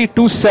are actually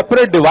two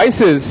separate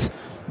devices,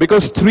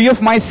 because 3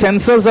 of my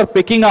sensors are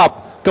picking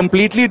up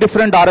completely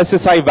different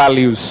RSSI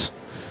values.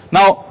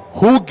 Now,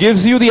 who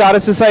gives you the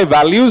RSSI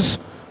values?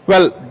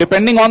 Well,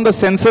 depending on the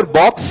sensor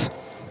box,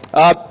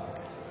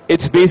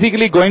 it's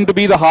basically going to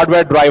be the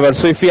hardware driver.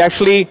 So if we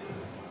actually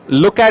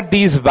look at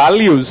these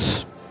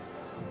values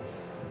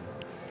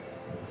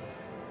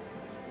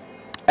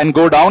and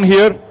go down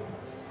here,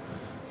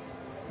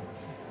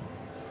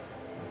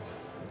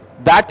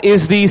 that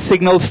is the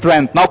signal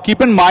strength. Now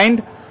keep in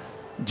mind,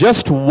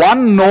 just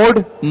one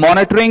node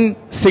monitoring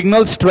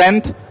signal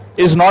strength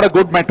is not a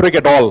good metric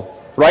at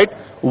all, right?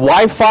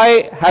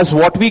 Wi-Fi has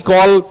what we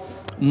call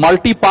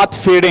multipath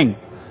fading.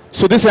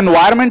 So this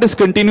environment is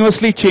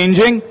continuously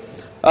changing.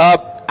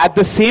 At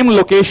the same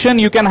location,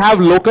 you can have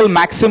local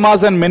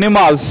maximas and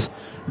minimas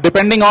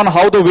depending on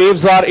how the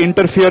waves are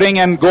interfering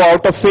and go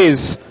out of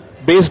phase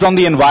based on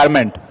the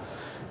environment.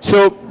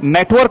 So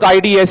network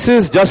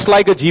IDSs, just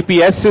like a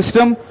GPS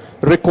system,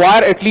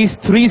 require at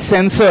least 3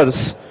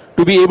 sensors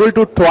to be able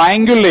to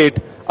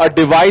triangulate a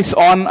device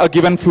on a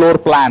given floor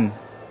plan.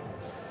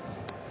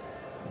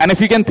 And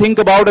if you can think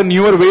about a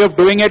newer way of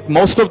doing it,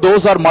 most of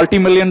those are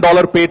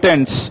multi-million-dollar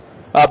patents,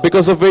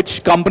 because of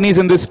which companies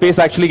in this space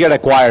actually get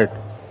acquired.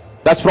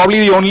 That's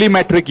probably the only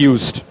metric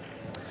used.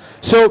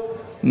 So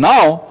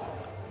now,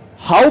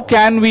 how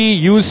can we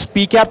use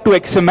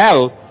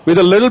PCAP2XML with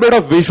a little bit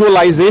of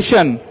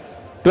visualization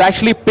to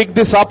actually pick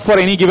this up for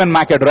any given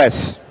MAC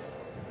address?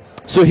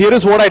 So here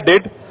is what I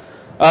did.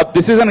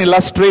 This is an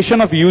illustration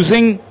of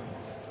using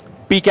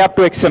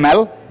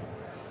PCAP2XML.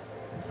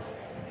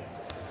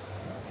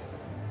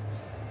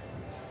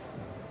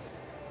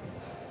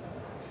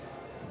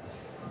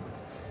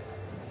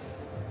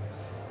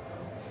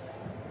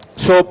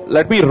 So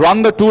let me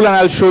run the tool and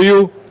I'll show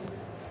you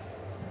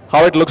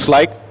how it looks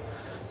like.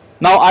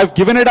 Now I've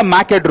given it a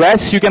MAC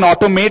address. You can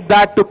automate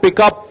that to pick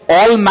up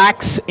all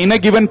MACs in a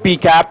given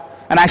PCAP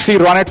and actually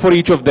run it for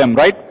each of them,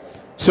 right?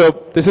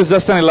 So this is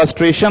just an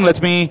illustration.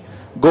 Let me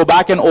go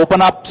back and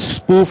open up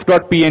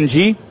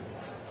spoof.png.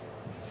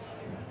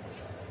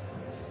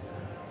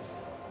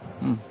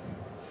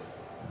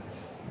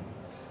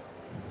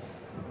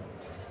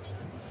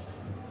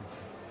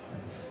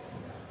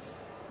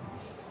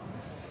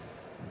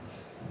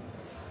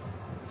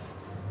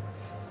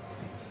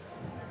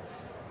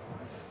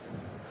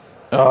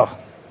 Oh.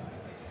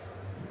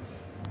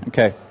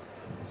 Okay.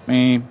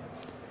 Me.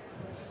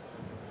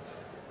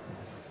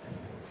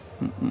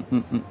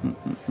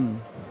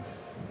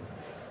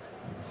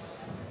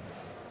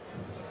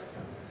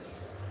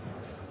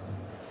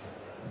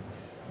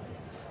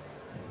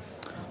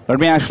 Let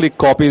me actually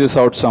copy this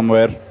out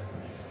somewhere.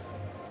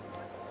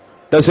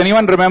 Does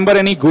anyone remember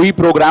any GUI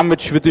program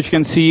with which you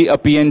can see a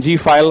PNG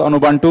file on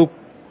Ubuntu?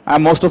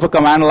 I'm most of a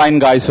command line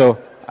guy, so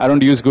I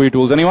don't use GUI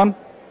tools. Anyone?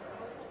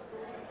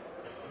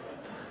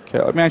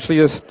 Okay, let me actually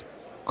just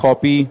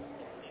copy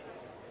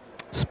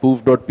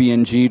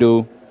spoof.png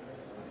to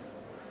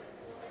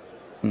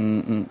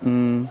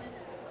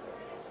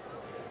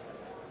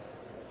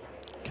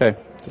Okay,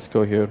 just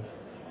go here.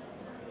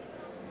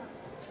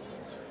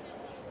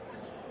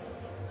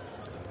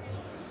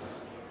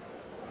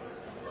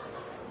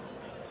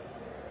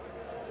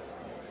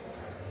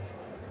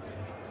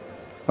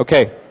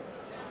 Okay.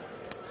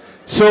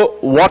 So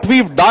what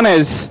we've done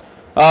is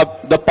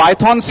the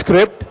Python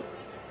script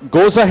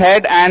goes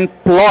ahead and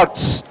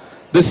plots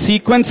the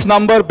sequence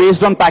number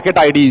based on packet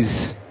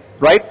IDs,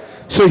 right?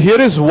 So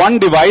here is one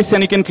device,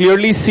 and you can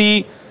clearly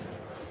see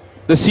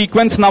the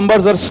sequence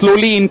numbers are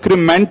slowly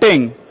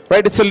incrementing,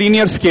 right? It's a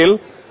linear scale,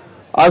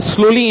 are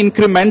slowly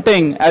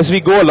incrementing as we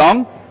go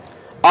along.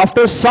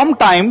 After some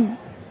time,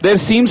 there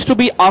seems to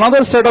be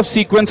another set of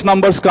sequence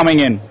numbers coming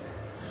in.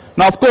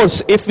 Now, of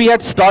course, if we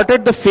had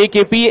started the fake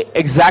AP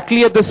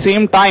exactly at the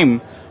same time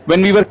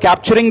when we were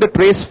capturing the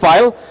trace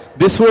file,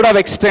 this would have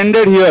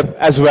extended here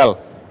as well.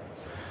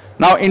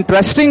 Now,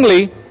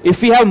 interestingly,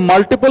 if we have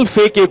multiple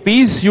fake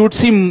APs, you would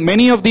see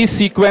many of these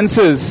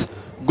sequences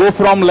go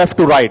from left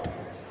to right.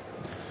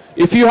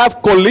 If you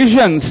have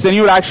collisions, then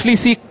you would actually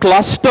see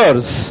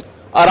clusters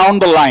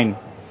around the line.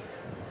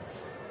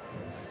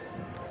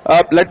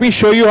 Let me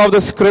show you how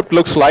the script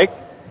looks like.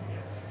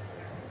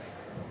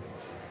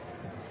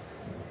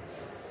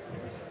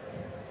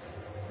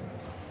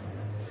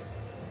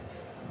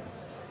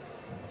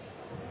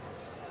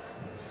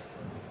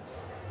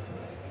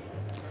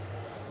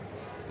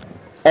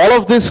 All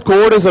of this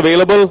code is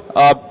available.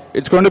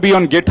 It's going to be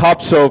on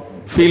GitHub, so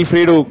feel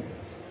free to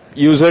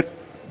use it.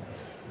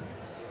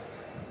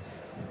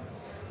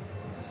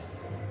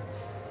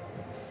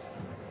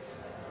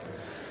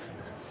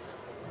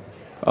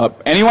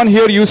 Anyone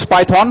here use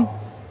Python?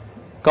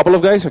 Couple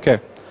of guys? Okay.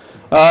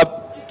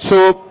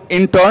 So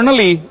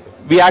internally,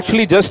 we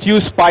actually just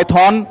use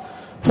Python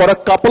for a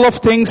couple of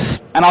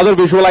things. Another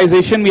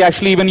visualization, we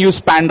actually even use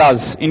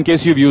pandas in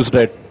case you've used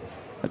it.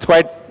 It's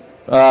quite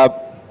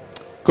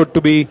good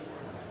to be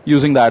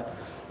using that.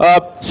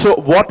 So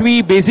what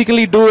we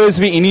basically do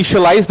is we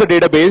initialize the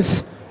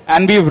database,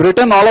 and we've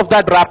written all of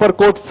that wrapper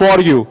code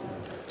for you.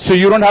 So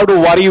you don't have to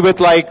worry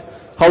with like,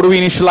 how do we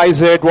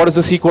initialize it? What is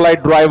the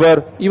SQLite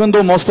driver? Even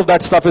though most of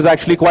that stuff is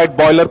actually quite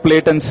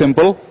boilerplate and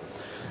simple.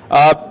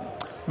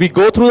 We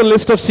go through the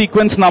list of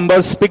sequence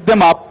numbers, pick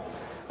them up,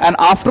 and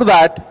after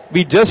that,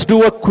 we just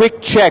do a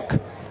quick check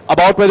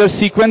about whether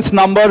sequence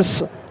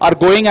numbers are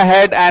going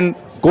ahead and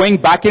going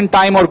back in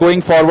time or going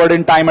forward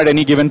in time at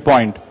any given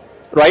point,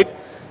 right?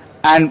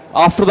 And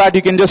after that,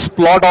 you can just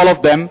plot all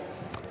of them.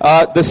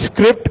 The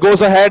script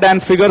goes ahead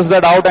and figures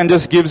that out and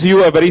just gives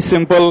you a very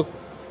simple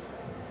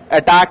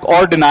attack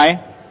or deny.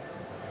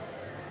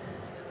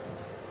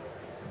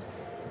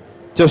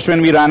 Just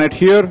when we ran it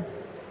here.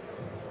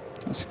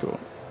 Let's go.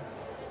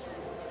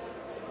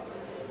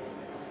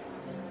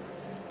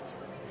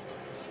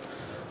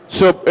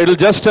 So it'll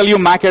just tell you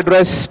MAC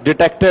address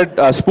detected,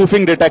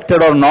 spoofing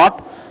detected or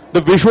not. The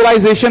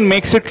visualization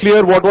makes it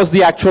clear what was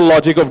the actual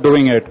logic of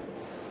doing it.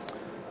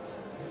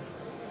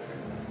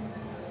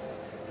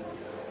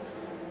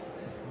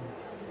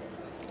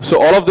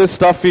 So all of this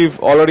stuff we've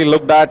already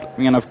looked at.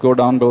 We can go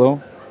down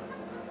below.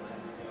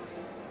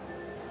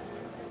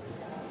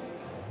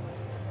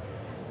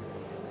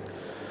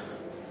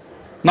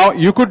 Now,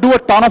 you could do a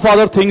ton of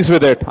other things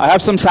with it. I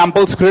have some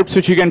sample scripts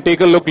which you can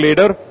take a look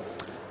later.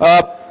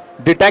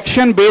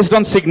 Detection based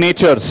on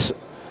signatures.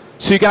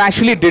 So you can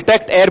actually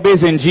detect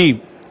airbase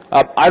NG.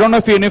 I don't know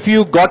if any of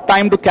you got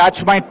time to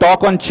catch my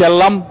talk on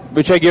Chellam,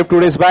 which I gave 2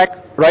 days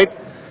back, right?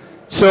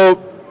 So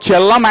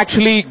Chellam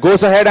actually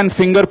goes ahead and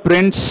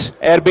fingerprints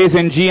airbase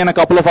NG and a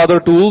couple of other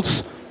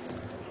tools.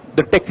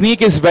 The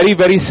technique is very,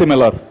 very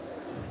similar.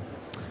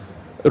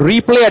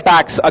 Replay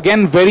attacks,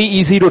 again, very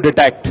easy to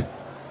detect.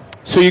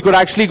 So you could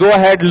actually go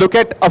ahead, look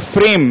at a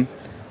frame,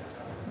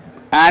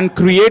 and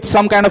create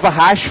some kind of a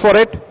hash for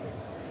it,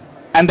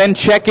 and then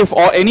check if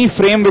any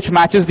frame which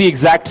matches the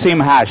exact same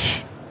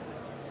hash.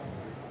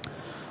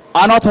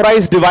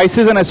 Unauthorized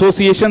devices and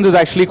associations is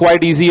actually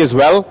quite easy as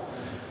well.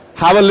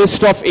 Have a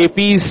list of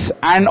APs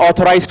and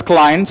authorized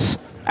clients,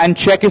 and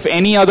check if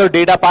any other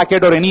data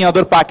packet or any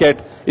other packet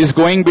is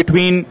going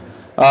between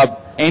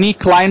any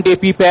client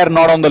AP pair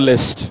not on the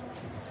list.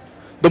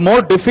 The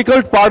more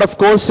difficult part, of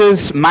course,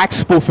 is MAC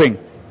spoofing,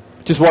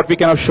 which is what we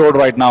kind of showed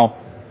right now.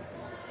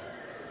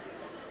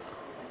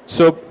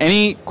 So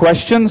any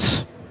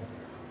questions?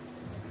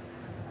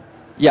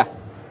 Yeah.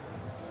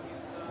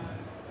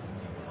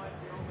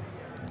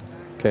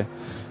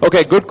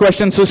 Okay, good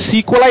question. So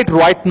SQLite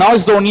right now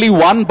is the only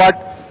one,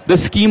 but the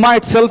schema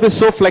itself is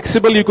so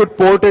flexible you could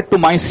port it to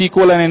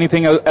MySQL and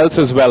anything else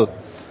as well.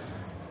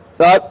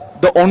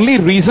 The only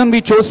reason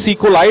we chose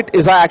SQLite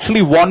is I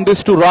actually want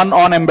this to run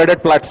on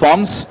embedded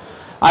platforms.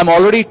 I'm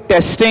already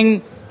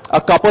testing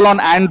a couple on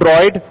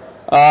Android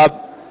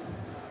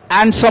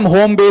and some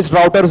home-based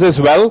routers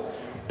as well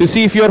to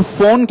see if your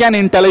phone can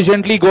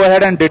intelligently go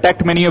ahead and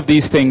detect many of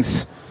these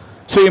things.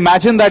 So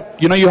imagine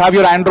that you have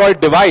your Android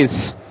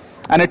device,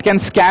 and it can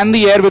scan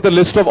the air with a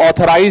list of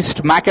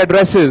authorized MAC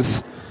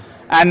addresses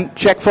and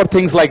check for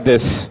things like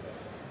this.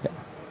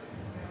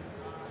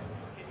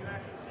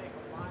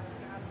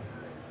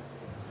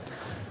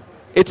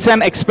 It's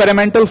an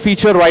experimental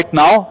feature right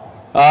now.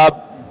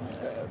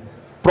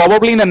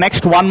 Probably in the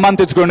next 1 month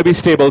it's going to be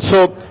stable.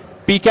 So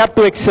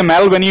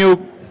PCAP2XML, when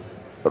you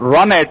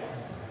run it,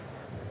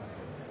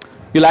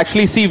 you'll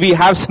actually see we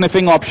have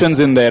sniffing options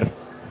in there.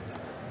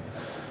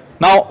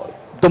 Now,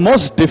 the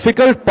most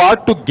difficult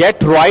part to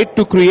get right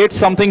to create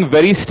something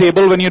very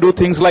stable when you do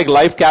things like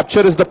live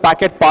capture is the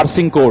packet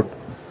parsing code.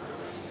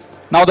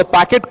 Now, the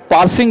packet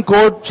parsing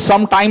code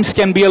sometimes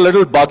can be a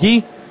little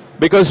buggy,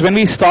 because when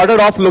we started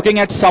off looking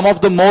at some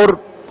of the more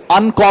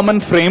uncommon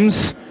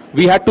frames,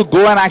 we had to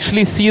go and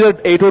actually see the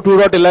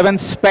 802.11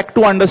 spec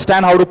to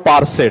understand how to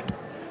parse it.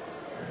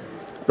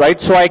 Right?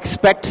 So I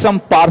expect some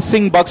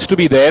parsing bugs to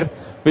be there,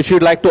 which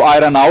you'd like to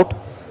iron out.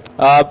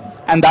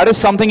 And that is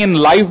something in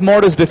live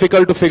mode is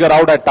difficult to figure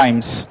out at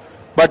times.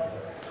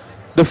 But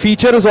the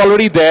feature is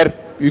already there.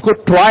 You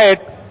could try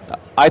it.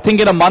 I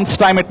think in a month's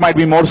time it might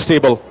be more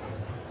stable.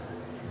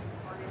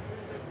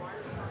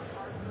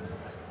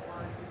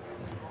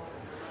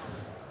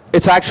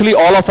 It's actually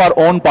all of our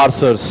own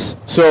parsers.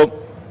 So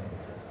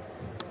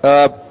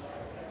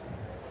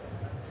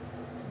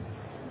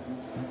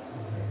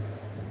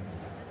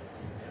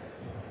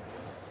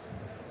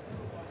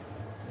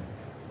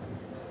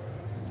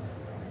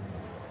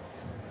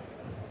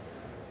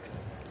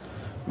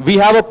we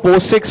have a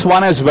POSIX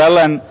one as well,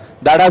 and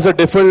that has a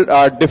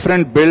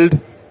different build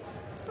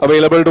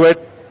available to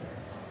it.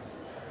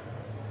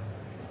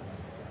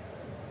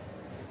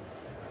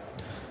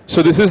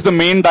 So this is the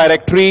main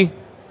directory.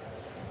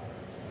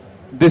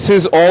 This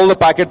is all the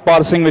packet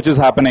parsing which is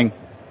happening.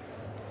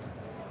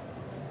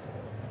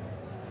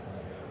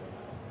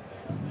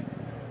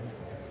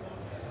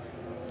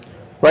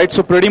 Right,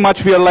 so pretty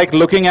much we are like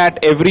looking at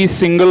every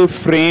single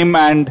frame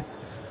and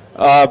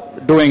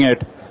doing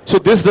it. So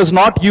this does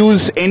not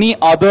use any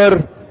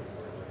other,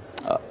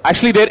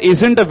 actually there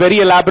isn't a very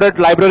elaborate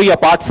library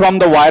apart from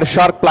the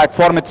Wireshark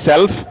platform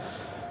itself.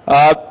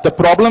 The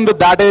problem with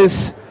that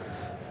is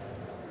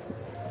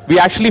we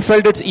actually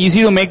felt it's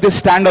easy to make this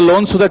stand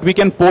alone so that we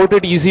can port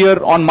it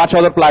easier on much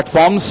other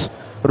platforms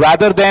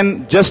rather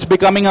than just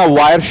becoming a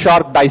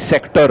Wireshark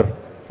dissector,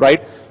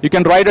 right? You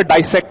can write a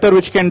dissector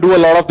which can do a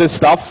lot of this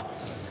stuff.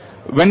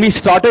 When we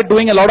started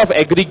doing a lot of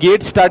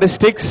aggregate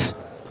statistics,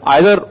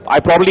 either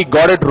I probably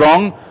got it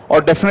wrong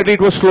or definitely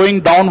it was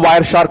slowing down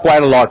Wireshark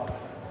quite a lot.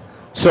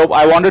 So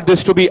I wanted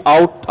this to be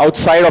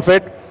outside of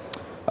it.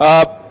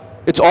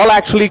 It's all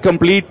actually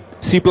complete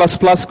C++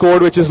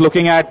 code which is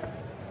looking at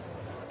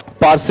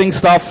parsing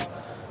stuff.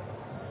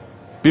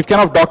 We've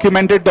kind of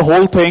documented the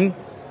whole thing.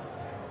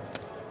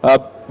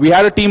 We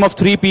had a team of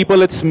 3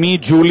 people. It's me,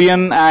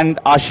 Julian, and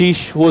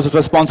Ashish, who was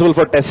responsible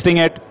for testing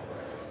it.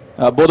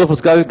 Both of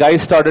us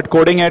guys started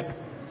coding it.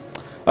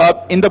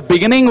 In the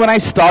beginning, when I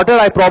started,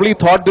 I probably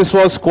thought this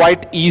was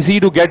quite easy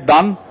to get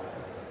done,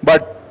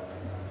 but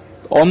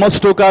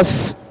almost took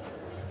us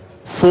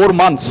 4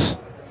 months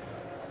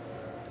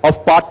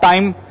of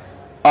part-time,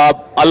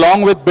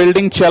 along with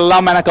building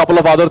Chellam and a couple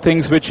of other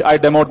things which I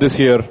demoed this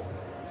year.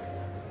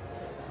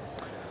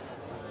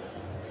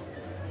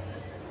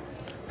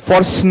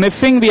 For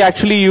sniffing, we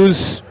actually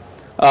use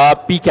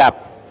PCAP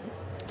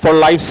for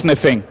live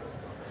sniffing.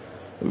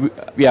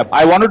 Yeah,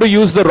 I wanted to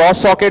use the raw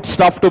socket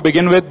stuff to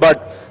begin with,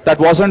 but that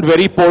wasn't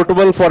very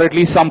portable for at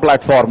least some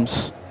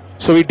platforms.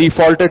 So we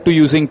defaulted to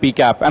using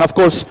PCAP. And of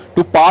course,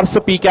 to parse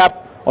a PCAP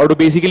or to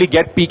basically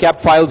get PCAP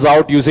files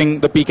out using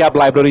the PCAP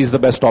library is the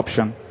best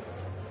option.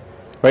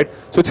 Right?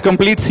 So it's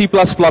complete C++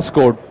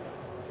 code.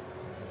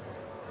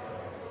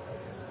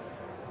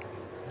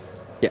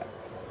 Yeah.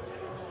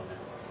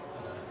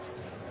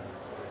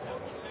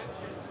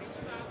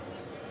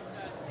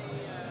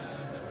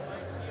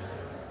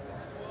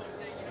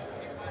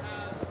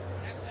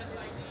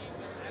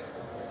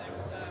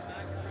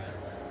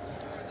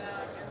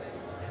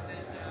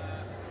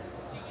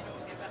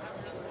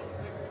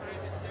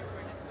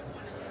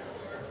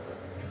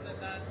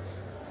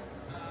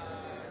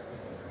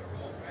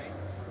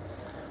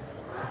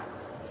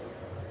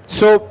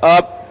 So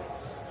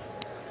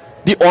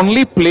the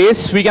only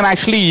place we can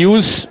actually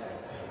use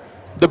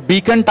the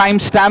beacon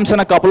timestamps and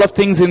a couple of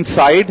things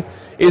inside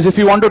is if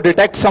you want to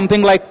detect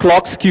something like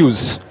clock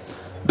skews.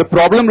 The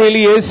problem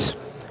really is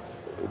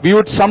we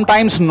would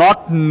sometimes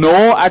not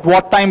know at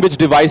what time which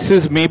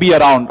devices may be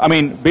around. I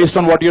mean, based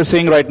on what you're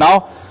saying right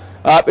now,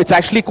 it's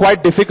actually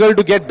quite difficult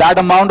to get that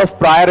amount of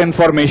prior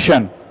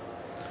information.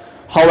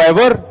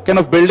 However, kind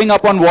of building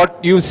up on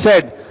what you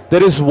said,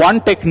 there is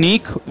one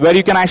technique where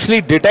you can actually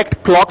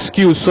detect clock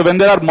skews. So when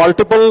there are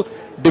multiple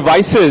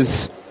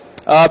devices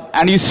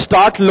and you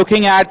start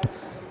looking at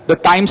the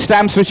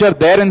timestamps which are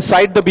there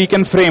inside the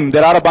beacon frame,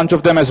 there are a bunch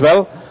of them as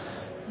well,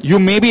 you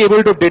may be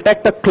able to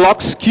detect a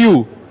clock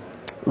skew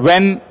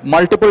when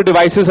multiple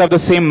devices have the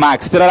same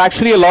MACs. There are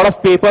actually a lot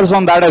of papers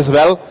on that as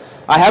well.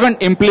 I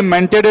haven't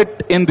implemented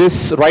it in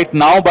this right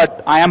now,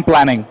 but I am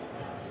planning.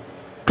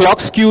 Clock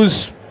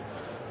skews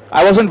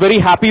I wasn't very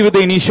happy with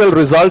the initial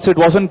results. It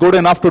wasn't good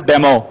enough to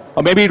demo.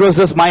 Or maybe it was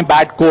just my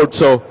bad code,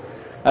 so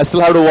I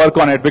still have to work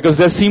on it, because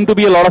there seem to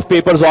be a lot of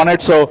papers on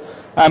it, so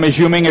I'm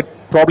assuming it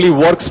probably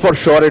works for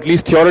sure, at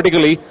least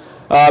theoretically.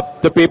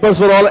 The papers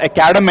were all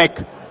academic,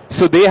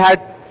 so they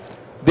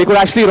could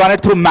actually run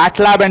it through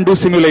MATLAB and do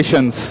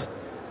simulations.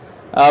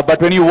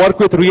 But when you work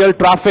with real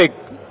traffic,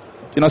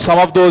 some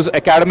of those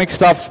academic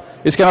stuff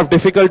is kind of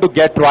difficult to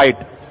get right.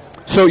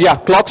 So yeah,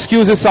 clock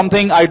skews is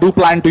something I do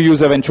plan to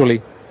use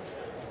eventually.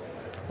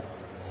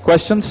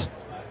 Questions?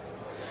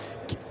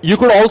 You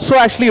could also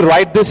actually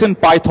write this in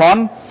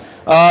Python.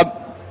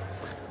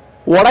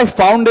 What I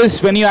found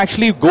is when you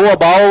actually go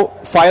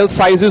above file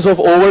sizes of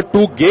over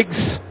 2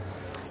 gigs,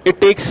 it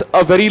takes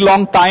a very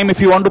long time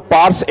if you want to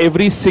parse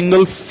every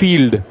single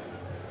field.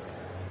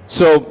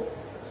 So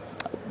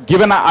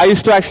given I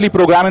used to actually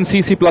program in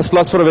C, C++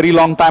 for a very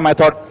long time, I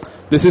thought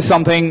this is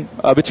something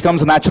which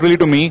comes naturally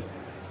to me.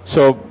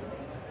 So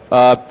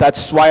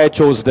that's why I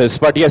chose this.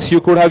 But yes, you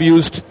could have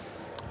used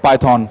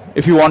Python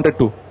if you wanted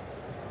to,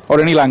 or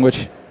any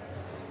language.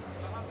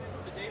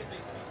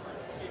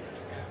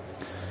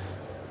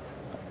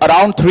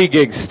 Around 3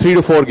 gigs, 3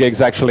 to 4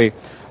 gigs actually.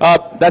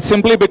 That's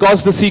simply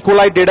because the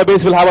SQLite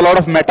database will have a lot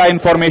of meta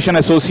information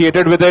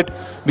associated with it.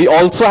 We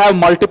also have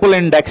multiple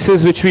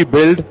indexes which we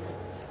build,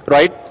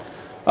 right?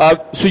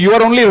 So you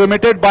are only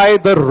limited by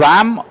the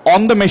RAM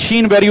on the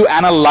machine where you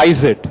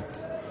analyze it.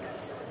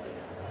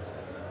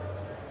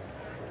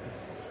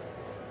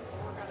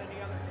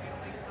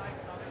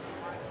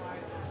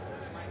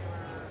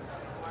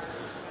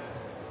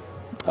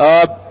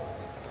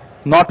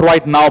 Not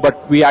right now,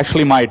 but we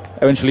actually might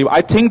eventually. I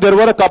think there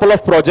were a couple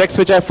of projects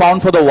which I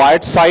found for the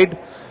wired side.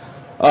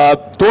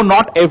 Though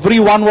not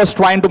everyone was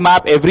trying to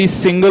map every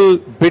single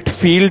bit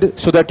field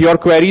so that your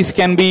queries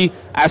can be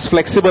as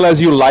flexible as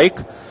you like.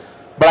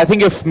 But I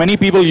think if many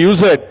people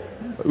use it,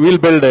 we'll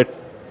build it.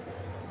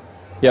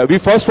 Yeah, we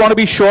first want to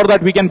be sure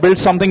that we can build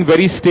something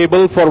very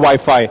stable for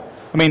Wi-Fi.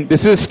 I mean,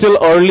 this is still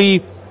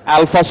early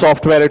alpha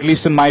software, at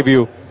least in my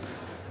view.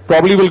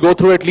 Probably will go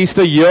through at least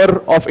a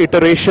year of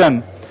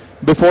iteration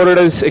before it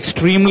is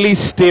extremely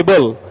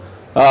stable,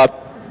 that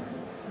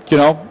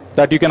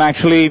you can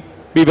actually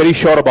be very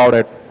sure about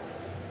it.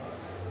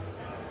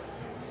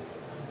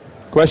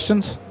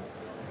 Questions?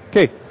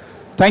 Okay.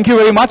 Thank you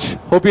very much.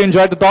 Hope you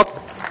enjoyed the talk.